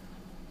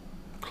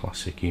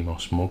classic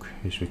imos mug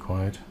is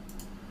required,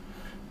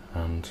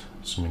 and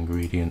some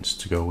ingredients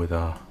to go with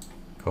our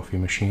coffee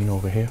machine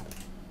over here.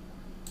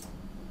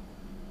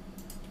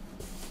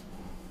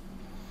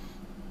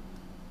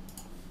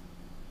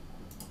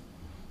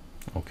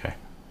 Okay,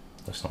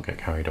 let's not get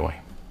carried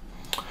away.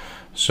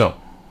 So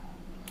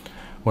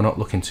we're not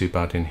looking too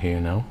bad in here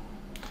now.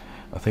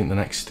 I think the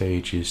next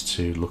stage is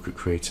to look at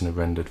creating a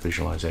rendered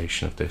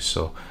visualization of this.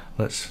 So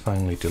let's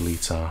finally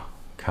delete our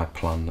CAD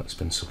plan that's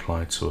been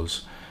supplied to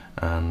us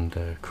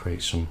and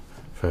create some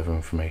further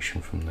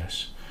information from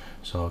this.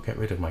 So I'll get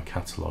rid of my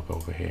catalogue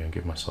over here and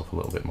give myself a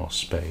little bit more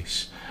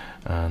space,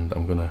 and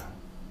I'm going to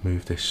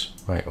move this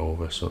right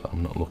over so that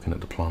I'm not looking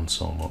at the plan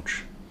so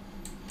much.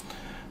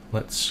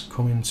 Let's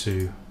come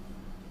into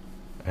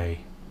a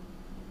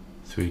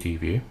 3D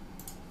view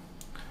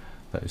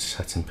that is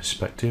set in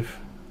perspective,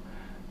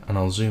 and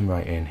I'll zoom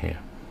right in here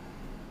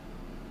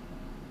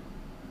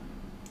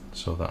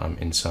so that I'm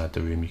inside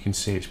the room. You can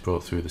see it's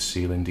brought through the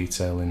ceiling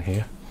detail in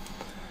here.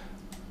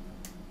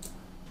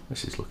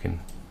 This is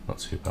looking not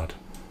too bad.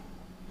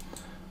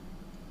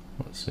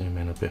 Let's zoom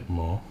in a bit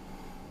more,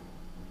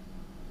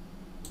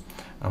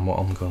 and what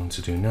I'm going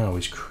to do now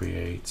is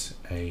create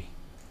a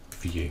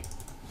view.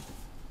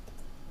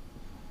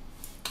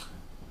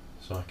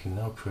 So I can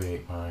now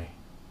create my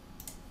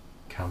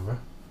camera.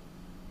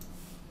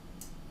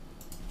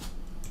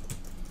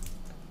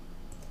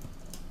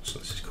 So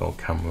this is called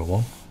camera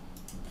 1.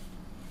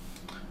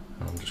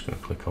 And I'm just going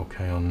to click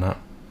OK on that.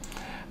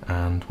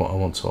 And what I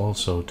want to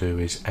also do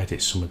is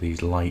edit some of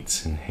these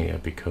lights in here,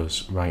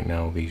 because right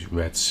now these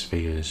red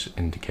spheres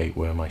indicate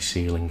where my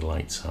ceiling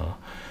lights are.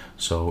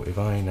 So if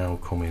I now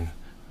come in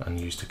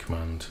and use the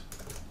command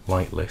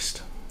light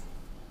list,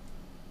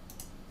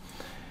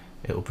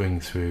 it'll bring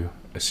through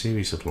a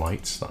series of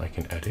lights that I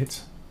can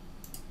edit,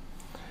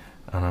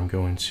 and I'm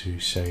going to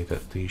say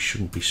that these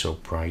shouldn't be so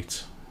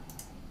bright,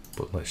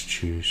 but let's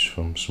choose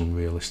from some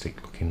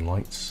realistic looking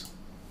lights,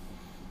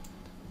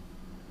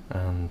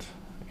 and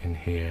in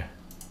here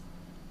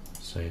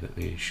say that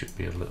these should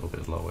be a little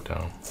bit lower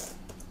down,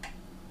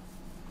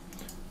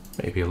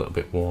 maybe a little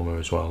bit warmer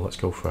as well. Let's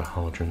go for a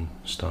halogen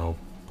style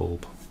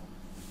bulb.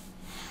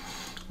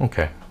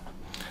 Okay,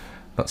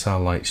 that's our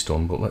lights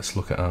done, but let's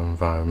look at our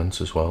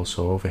environment as well.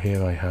 So over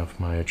here I have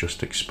my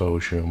adjust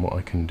exposure, and what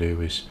I can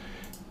do is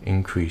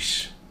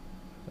increase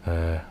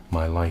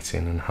my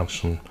lighting and have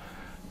some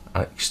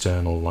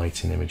external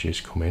lighting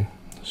images come in.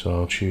 So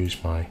I'll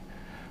choose my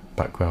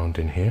background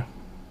in here,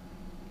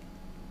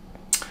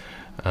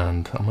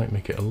 and I might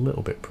make it a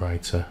little bit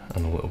brighter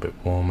and a little bit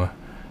warmer,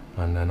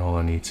 and then all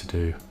I need to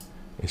do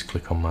is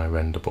click on my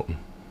render button.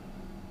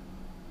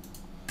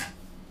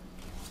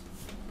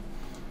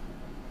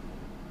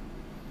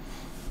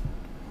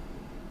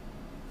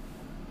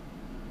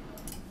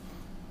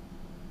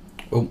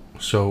 Oh,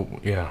 so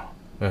yeah,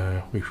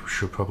 we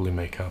should probably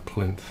make our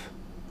plinth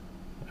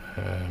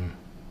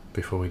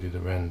before we do the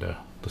render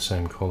the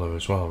same color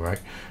as well, right?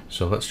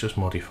 So let's just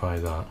modify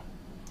that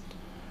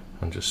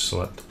and just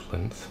select the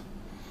plinth,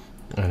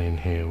 and in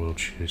here we'll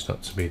choose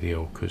that to be the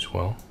oak as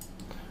well,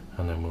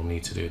 and then we'll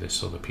need to do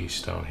this other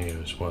piece down here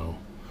as well.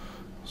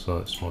 So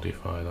let's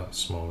modify that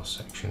smaller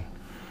section.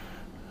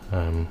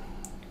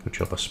 Good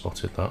job I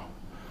spotted that.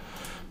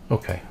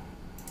 Okay,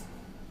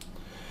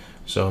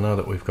 so now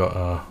that we've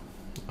got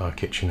our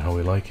kitchen how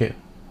we like it,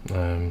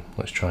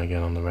 let's try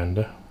again on the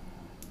render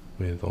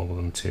with all of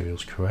the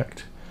materials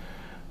correct.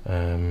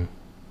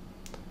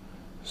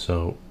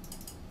 So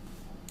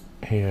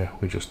here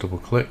we just double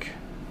click,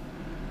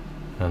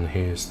 and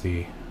here's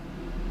the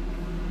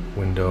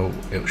window.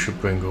 It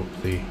should bring up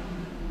the,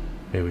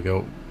 here we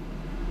go,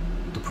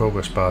 the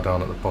progress bar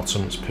down at the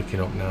bottom. It's picking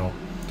up now.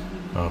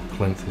 Our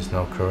plinth is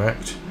now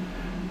correct,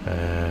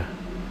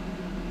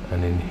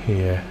 and in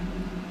here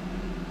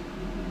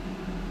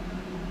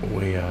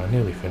we are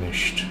nearly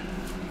finished.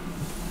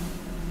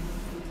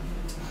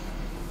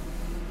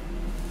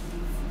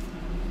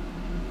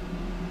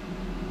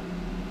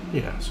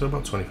 Yeah, so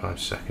about 25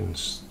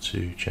 seconds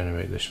to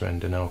generate this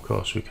render. Now of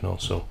course we can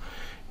also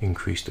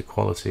increase the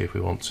quality if we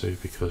want to,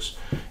 because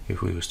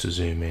if we was to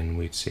zoom in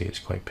we'd see it's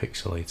quite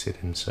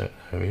pixelated in certain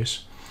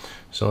areas.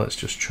 So let's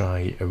just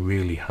try a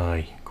really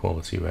high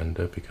quality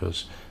render,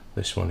 because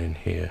this one in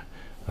here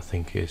I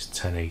think is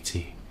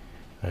 1080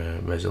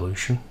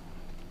 resolution.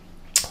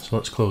 So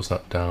let's close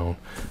that down,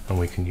 and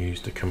we can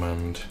use the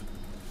command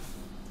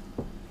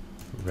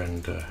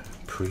render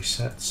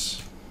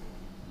presets.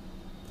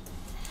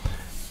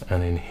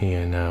 And in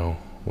here now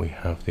we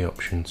have the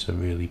option to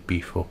really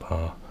beef up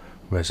our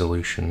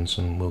resolutions,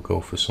 and we'll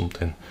go for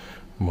something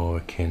more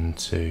akin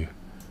to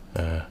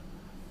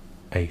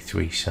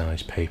A3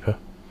 size paper,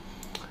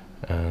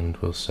 and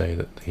we'll say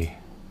that the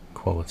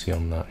quality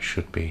on that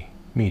should be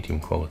medium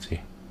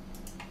quality.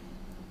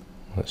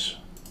 Let's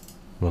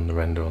run the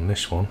render on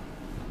this one,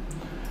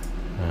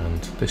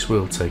 and this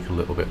will take a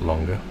little bit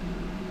longer,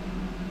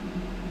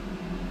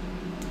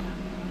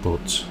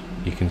 but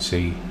you can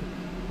see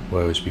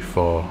whereas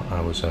before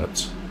I was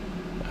at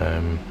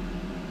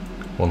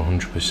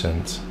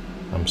 100%,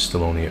 I'm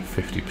still only at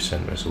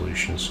 50%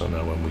 resolution. So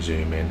now when we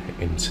zoom in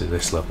into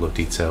this level of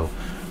detail,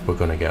 we're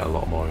going to get a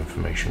lot more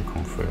information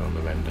come through on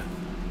the render.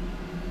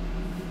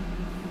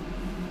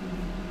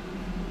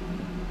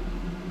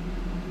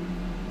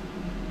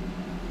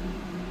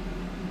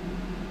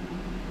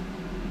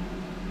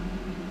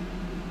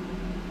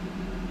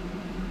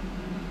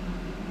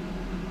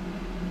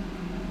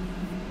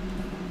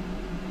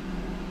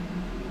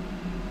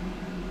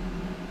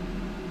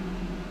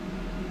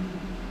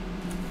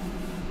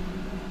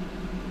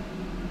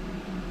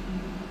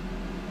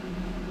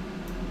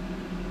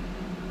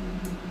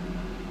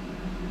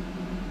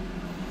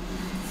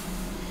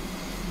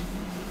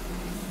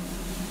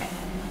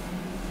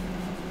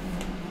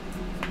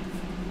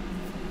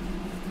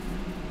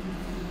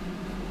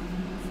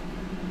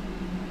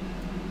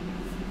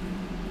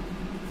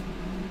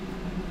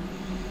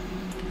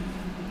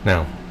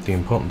 Now, the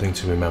important thing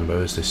to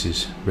remember as this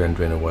is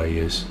rendering away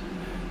is,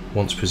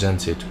 once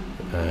presented,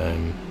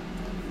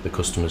 the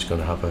customer's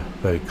going to have a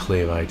very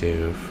clear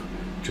idea of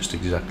just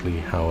exactly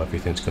how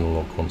everything's going to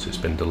look once it's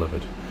been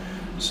delivered.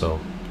 So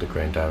the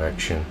grain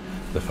direction,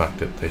 the fact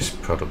that this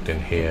product in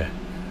here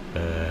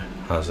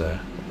has a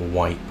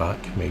white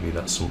back, maybe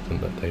that's something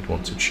that they'd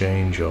want to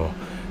change, or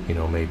you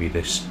know, maybe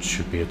this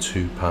should be a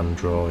 2-pan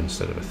draw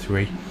instead of a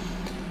 3.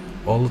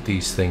 All of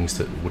these things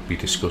that would be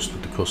discussed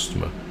with the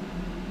customer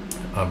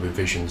are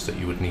revisions that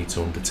you would need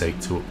to undertake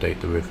to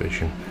update the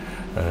revision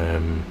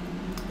and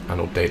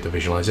update the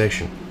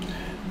visualization.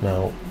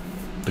 Now,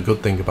 the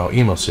good thing about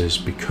imos is,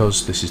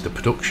 because this is the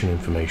production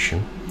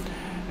information,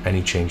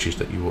 any changes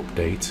that you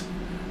update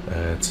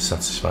to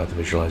satisfy the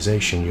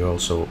visualization, you're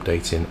also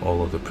updating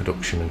all of the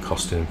production and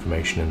costing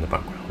information in the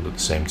background at the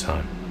same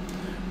time.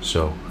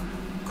 So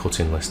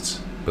cutting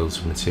lists, bills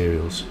of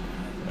materials,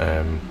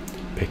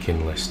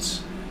 picking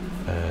lists,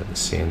 the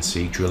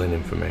CNC drilling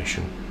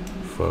information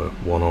for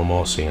one or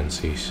more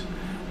CNCs,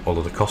 all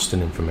of the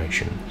costing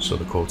information, so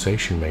the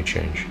quotation may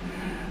change.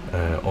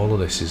 All of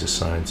this is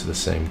assigned to the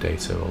same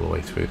data all the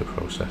way through the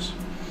process.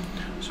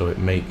 So it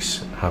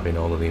makes having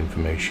all of the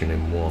information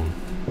in one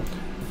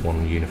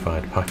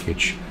unified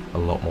package a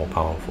lot more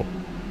powerful,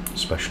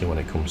 especially when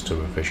it comes to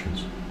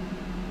revisions.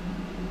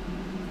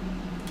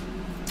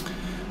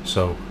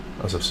 So,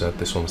 as I've said,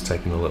 this one's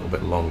taking a little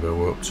bit longer.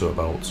 We're up to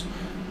about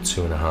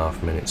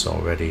 2.5 minutes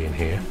already in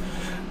here.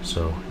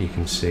 So you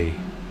can see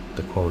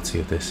the quality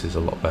of this is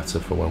a lot better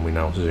for when we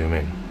now zoom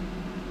in.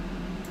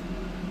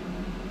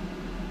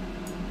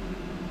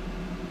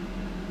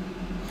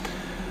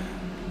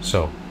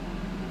 So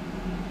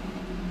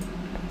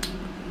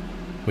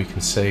we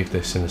can save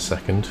this in a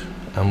second,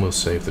 and we'll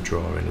save the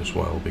drawing as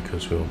well,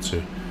 because we want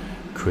to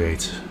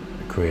create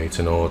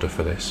an order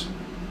for this.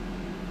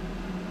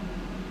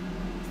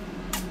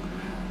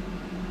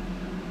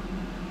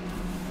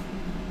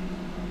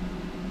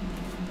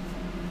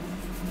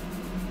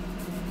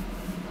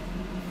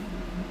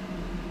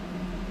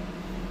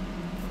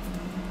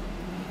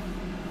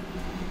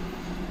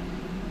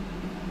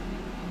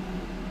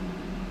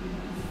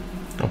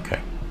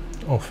 Okay,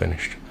 all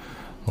finished.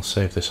 I'll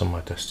save this on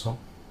my desktop.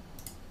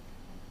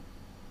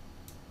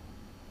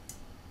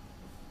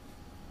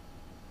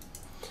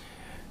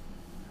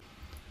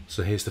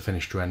 So here's the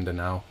finished render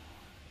now.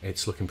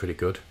 It's looking pretty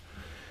good.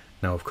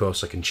 Now of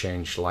course I can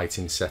change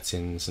lighting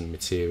settings and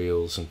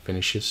materials and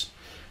finishes,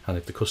 and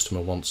if the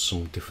customer wants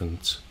some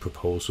different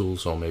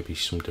proposals or maybe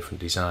some different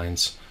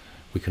designs,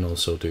 we can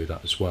also do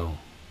that as well.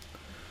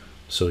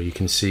 So you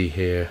can see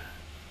here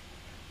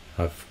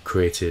I've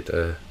created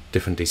a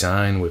different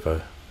design with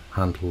a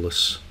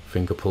handleless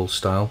finger pull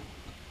style,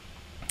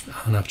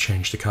 and I've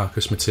changed the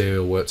carcass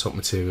material, worktop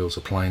materials,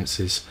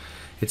 appliances.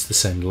 It's the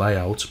same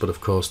layout, but of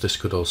course this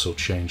could also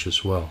change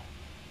as well.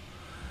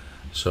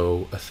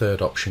 So a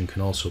third option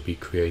can also be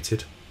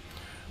created,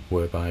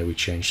 whereby we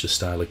change the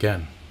style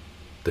again.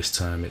 This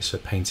time it's a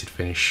painted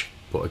finish,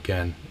 but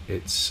again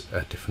it's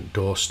a different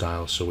door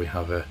style, so we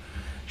have a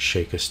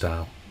shaker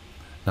style.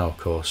 Now of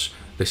course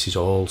this is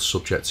all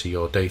subject to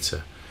your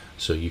data,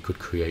 so you could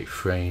create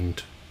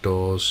framed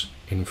doors,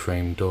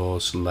 in-frame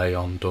doors,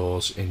 lay-on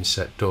doors,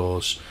 inset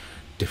doors,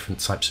 different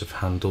types of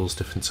handles,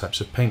 different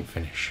types of paint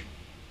finish.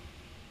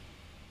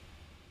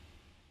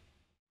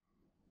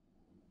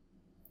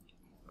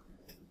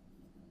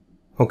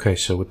 Okay,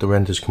 so with the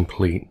renders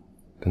complete,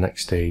 the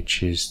next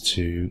stage is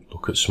to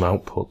look at some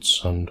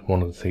outputs, and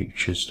one of the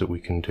features that we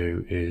can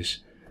do is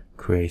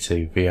create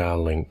a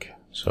VR link.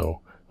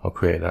 So I'll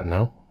create that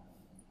now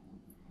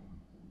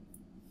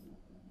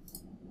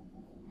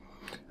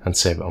and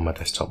save it on my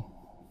desktop.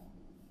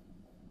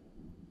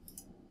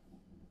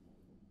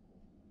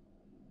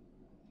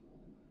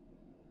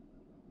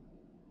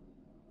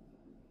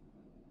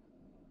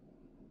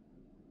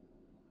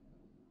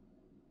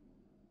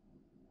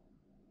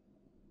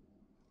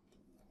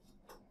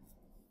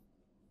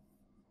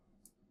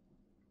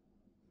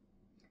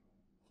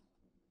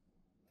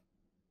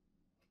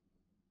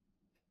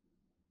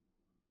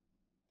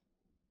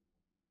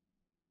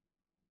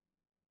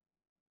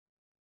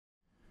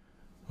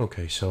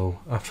 Okay, so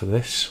after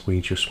this we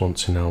just want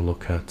to now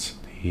look at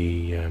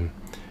the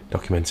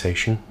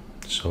documentation.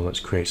 So let's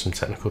create some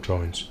technical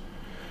drawings.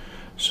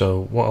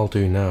 So what I'll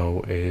do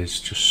now is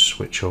just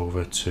switch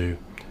over to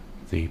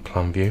the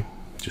plan view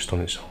just on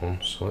its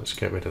own. So let's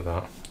get rid of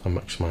that and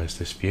maximize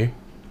this view,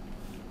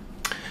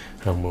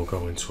 and we'll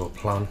go into a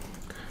plan.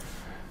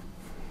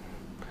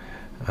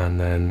 And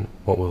then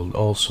what we'll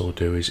also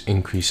do is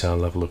increase our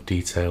level of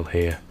detail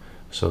here,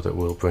 so that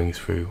we'll bring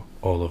through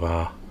all of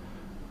our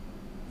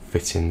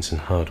fittings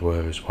and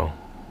hardware as well.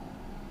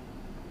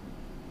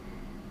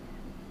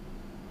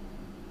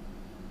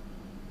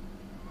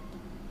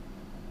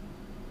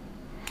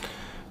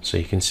 So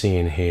you can see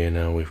in here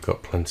now we've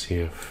got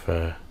plenty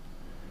of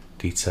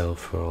detail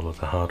for all of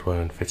the hardware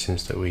and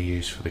fittings that we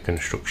use for the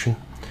construction,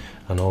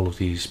 and all of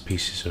these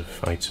pieces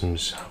of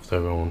items have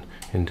their own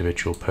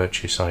individual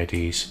purchase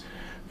IDs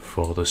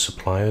for the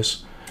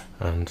suppliers,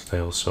 and they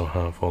also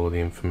have all of the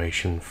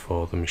information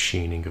for the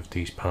machining of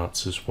these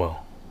parts as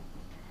well.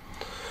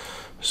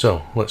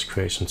 So let's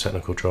create some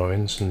technical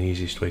drawings, and the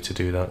easiest way to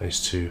do that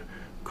is to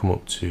come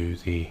up to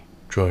the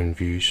drawing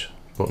views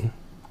button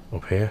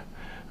up here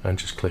and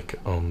just click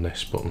on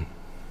this button.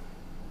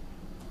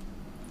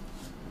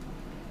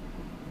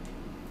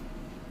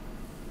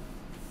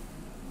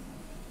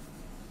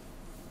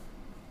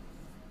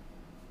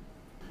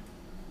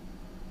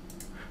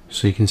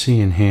 So you can see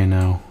in here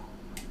now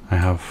I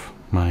have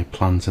my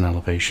plans and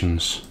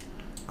elevations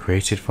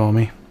created for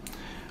me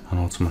and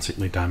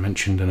automatically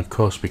dimensioned, and of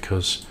course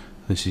because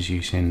this is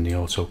using the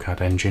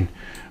AutoCAD engine,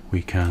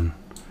 we can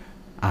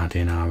add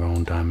in our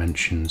own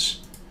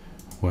dimensions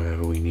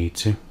wherever we need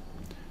to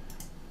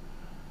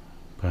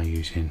by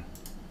using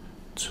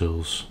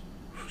tools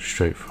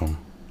straight from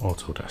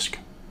Autodesk.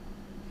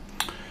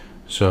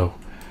 So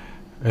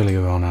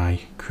earlier on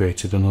I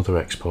created another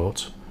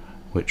export,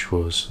 which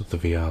was the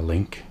VR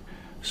link.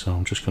 So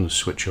I'm just going to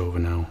switch over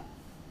now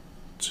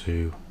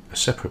to a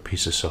separate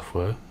piece of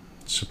software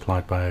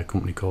supplied by a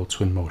company called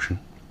Twinmotion.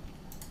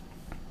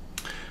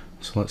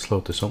 So let's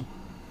load this up,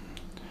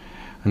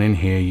 and in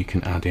here you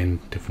can add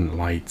in different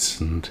lights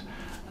and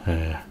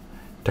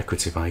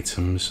decorative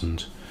items,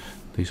 and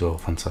these are all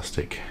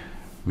fantastic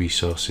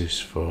resources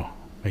for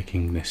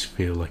making this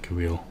feel like a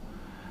real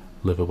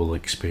livable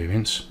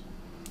experience.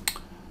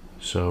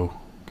 So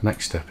the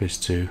next step is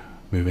to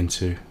move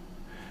into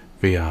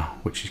VR,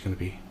 which is going to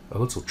be a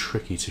little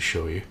tricky to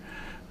show you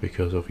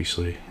because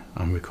obviously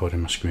I'm recording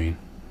my screen.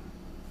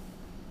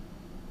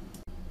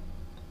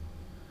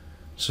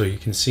 So you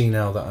can see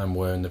now that I'm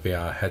wearing the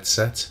VR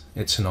headset.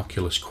 It's an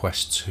Oculus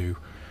Quest 2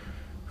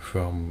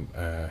 from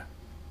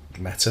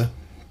Meta,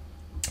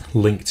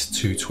 linked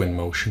to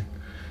Twinmotion,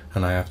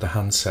 and I have the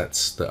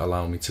handsets that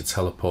allow me to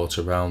teleport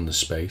around the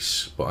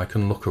space, but I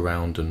can look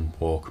around and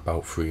walk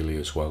about freely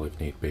as well if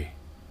need be.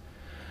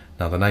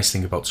 Now the nice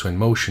thing about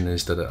Twinmotion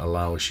is that it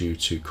allows you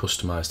to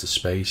customize the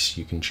space.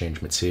 You can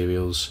change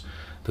materials,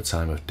 the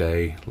time of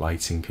day,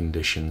 lighting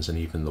conditions, and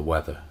even the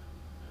weather.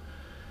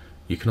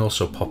 You can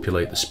also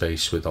populate the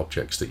space with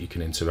objects that you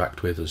can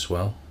interact with as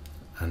well,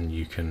 and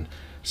you can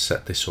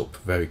set this up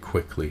very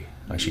quickly.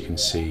 As you can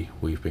see,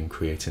 we've been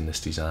creating this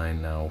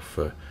design now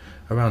for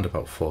around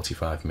about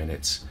 45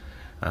 minutes,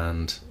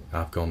 and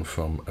I've gone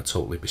from a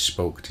totally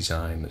bespoke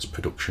design that's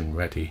production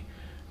ready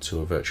to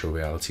a virtual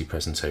reality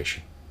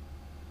presentation.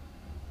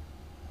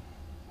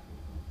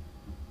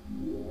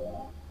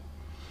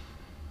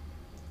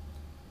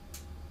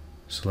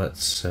 So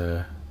let's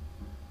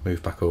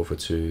move back over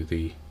to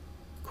the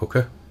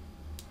cooker,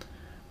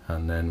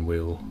 and then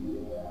we'll,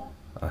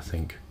 I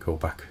think, go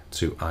back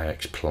to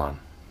IX Plan.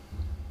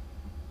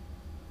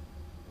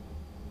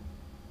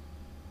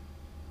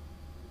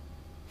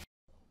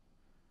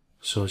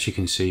 So as you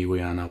can see, we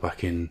are now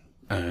back in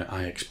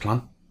IX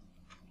Plan,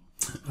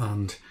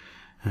 and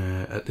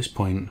at this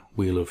point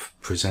we'll have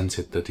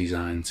presented the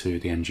design to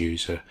the end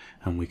user,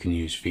 and we can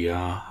use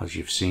VR, as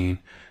you've seen,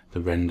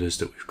 the renders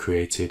that we've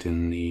created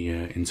in the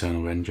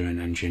internal rendering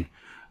engine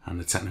and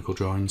the technical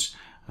drawings.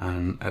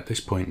 And at this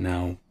point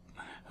now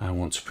I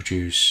want to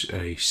produce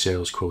a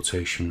sales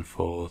quotation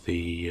for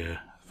the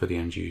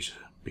end user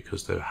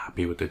because they're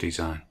happy with the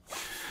design.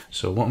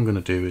 So what I'm going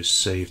to do is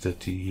save the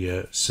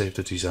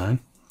design.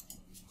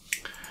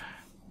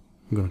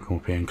 I'm going to come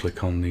up here and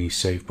click on the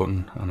save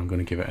button, and I'm going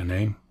to give it a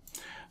name.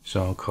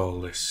 So I'll call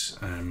this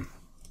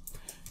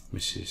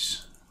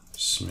Mrs.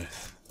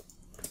 Smith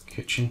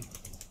Kitchen.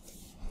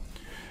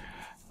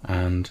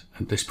 And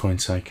at this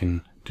point I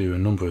can do a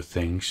number of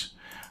things.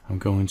 I'm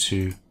going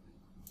to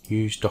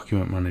use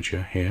Document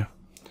Manager here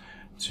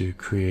to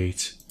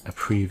create a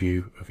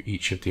preview of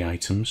each of the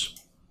items,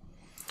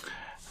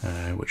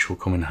 which will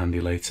come in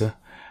handy later,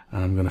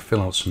 and I'm going to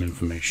fill out some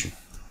information.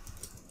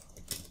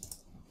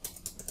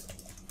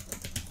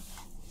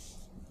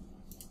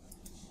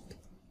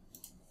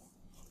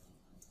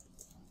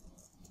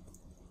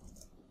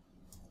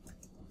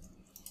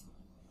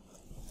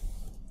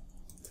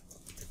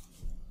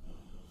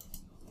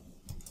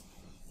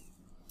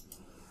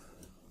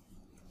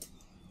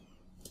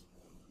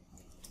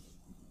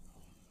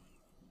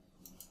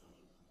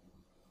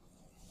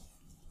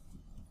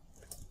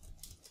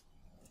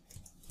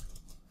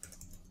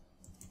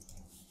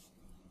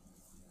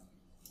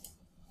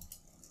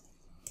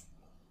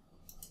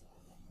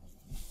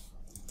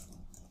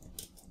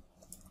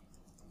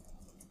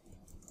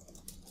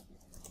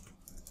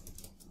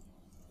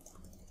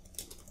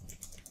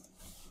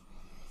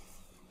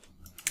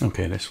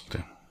 Okay, this will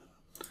do.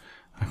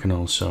 I can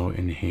also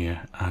in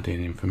here add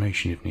in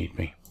information if need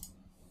be.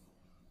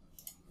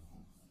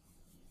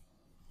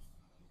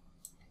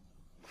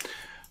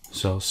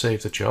 So I'll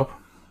save the job,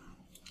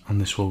 and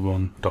this will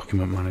run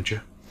Document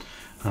Manager.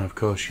 And of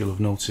course you'll have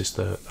noticed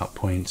that at that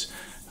point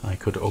I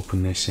could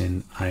open this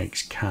in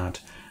IX CAD,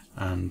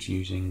 and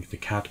using the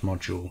CAD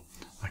module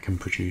I can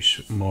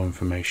produce more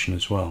information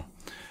as well.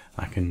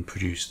 I can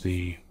produce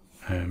the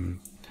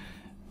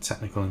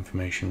technical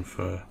information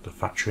for the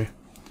factory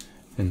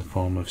in the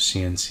form of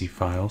CNC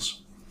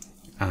files,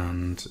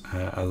 and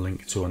a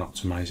link to an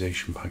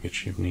optimization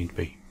package if need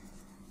be.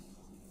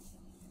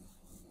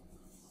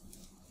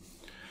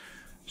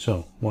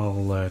 So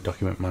while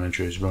Document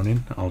Manager is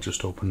running, I'll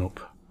just open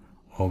up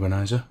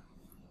Organizer.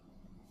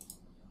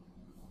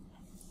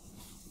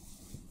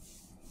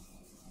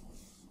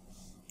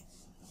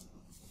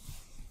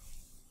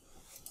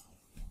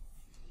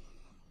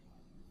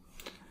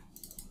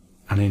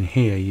 And in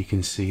here you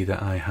can see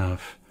that I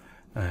have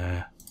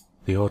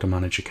the Order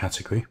Manager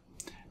category,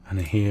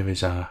 and here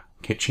is our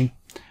kitchen,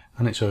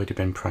 and it's already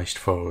been priced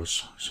for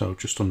us, so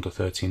just under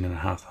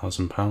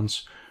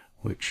 £13,500,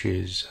 which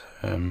is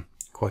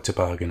quite a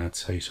bargain, I'd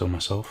say so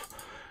myself.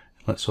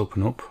 Let's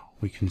open up.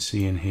 We can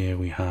see in here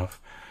we have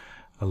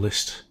a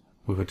list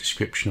with a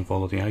description of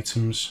all of the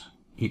items.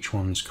 Each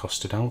one's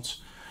costed out.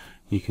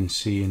 You can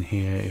see in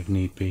here, if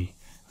need be,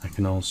 I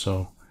can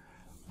also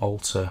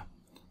alter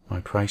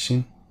my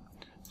pricing.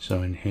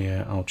 So in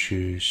here I'll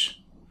choose,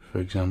 for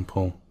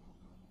example,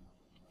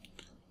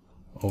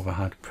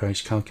 overhead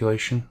price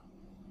calculation,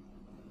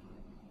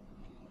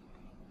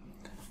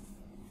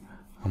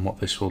 and what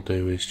this will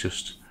do is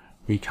just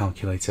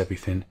recalculate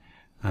everything,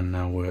 and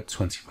now we're at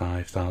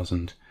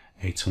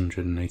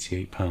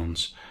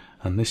 £25,888,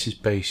 and this is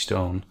based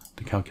on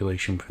the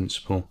calculation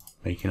principle,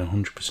 making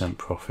 100%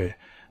 profit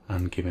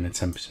and giving a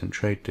 10%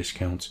 trade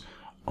discount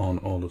on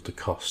all of the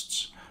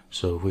costs.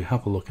 So if we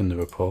have a look in the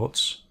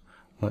reports,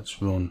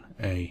 let's run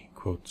a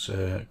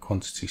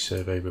quantity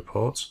survey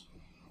report.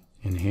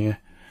 In here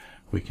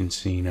we can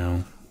see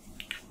now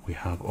we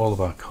have all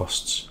of our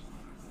costs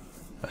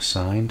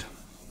assigned.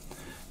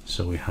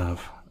 So we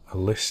have a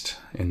list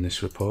in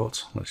this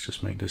report. Let's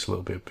just make this a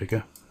little bit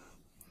bigger,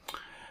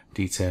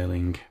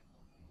 detailing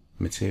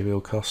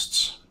material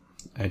costs,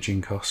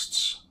 edging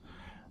costs,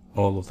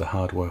 all of the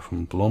hardware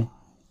from Blum,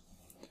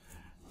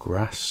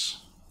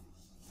 Grass,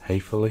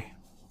 Hayfully,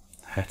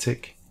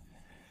 Hetic.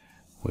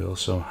 We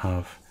also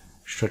have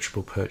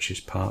stretchable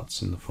purchase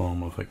parts in the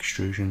form of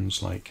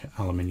extrusions like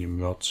aluminium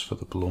rods for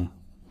the Blum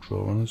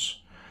draw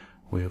runners.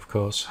 We of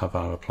course have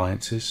our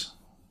appliances,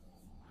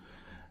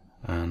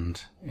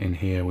 and in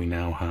here we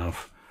now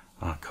have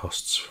our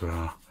costs for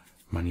our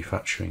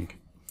manufacturing.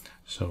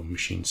 So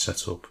machine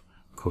setup,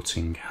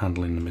 cutting,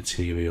 handling the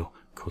material,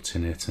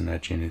 cutting it and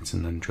edging it,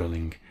 and then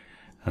drilling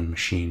and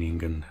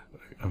machining and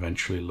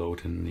eventually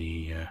loading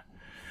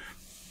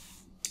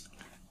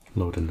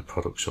the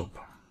products up.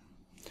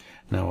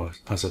 Now,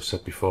 as I've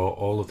said before,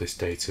 all of this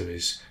data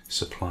is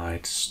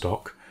supplied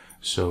stock,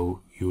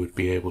 so you would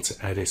be able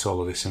to edit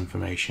all of this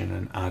information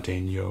and add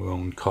in your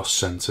own cost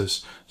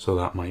centers. So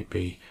that might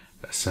be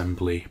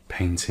assembly,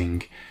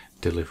 painting,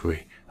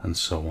 delivery, and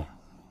so on.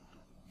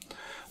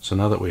 So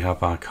now that we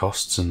have our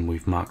costs and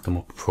we've marked them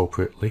up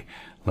appropriately,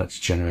 let's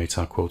generate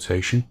our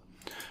quotation.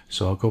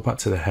 So I'll go back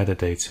to the header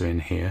data in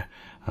here,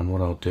 and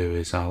what I'll do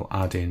is I'll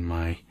add in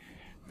my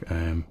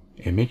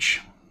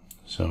image.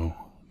 So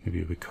if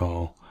you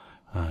recall,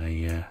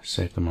 I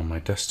saved them on my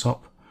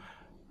desktop,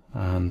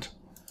 and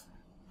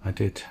I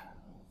did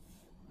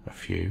a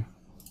few,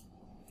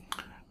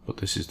 but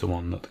this is the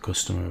one that the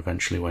customer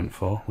eventually went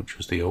for, which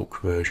was the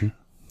oak version.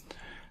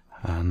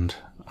 And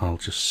I'll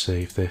just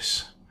save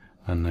this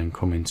and then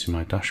come into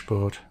my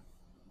dashboard,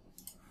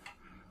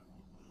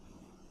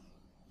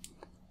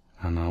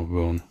 and I'll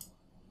run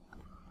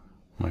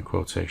my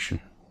quotation.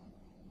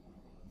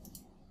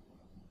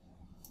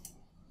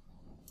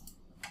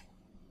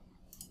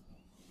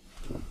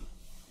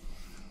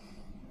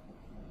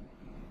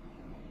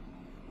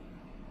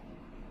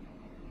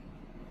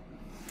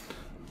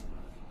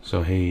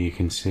 So here you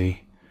can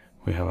see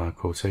we have our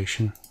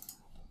quotation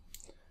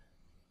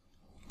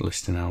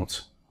listing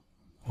out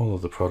all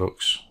of the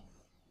products,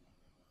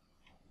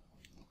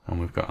 and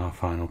we've got our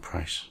final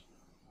price.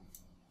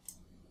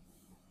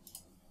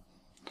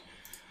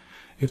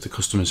 If the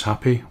customer's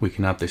happy, we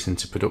can add this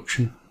into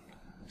production,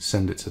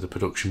 send it to the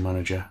production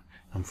manager,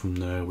 and from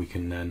there we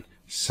can then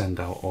send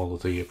out all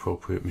of the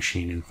appropriate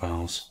machining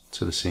files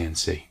to the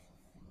CNC.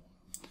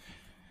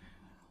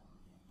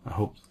 I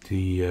hope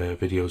the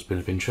video has been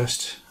of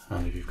interest,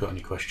 and if you've got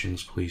any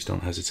questions, please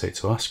don't hesitate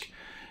to ask.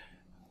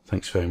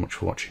 Thanks very much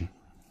for watching.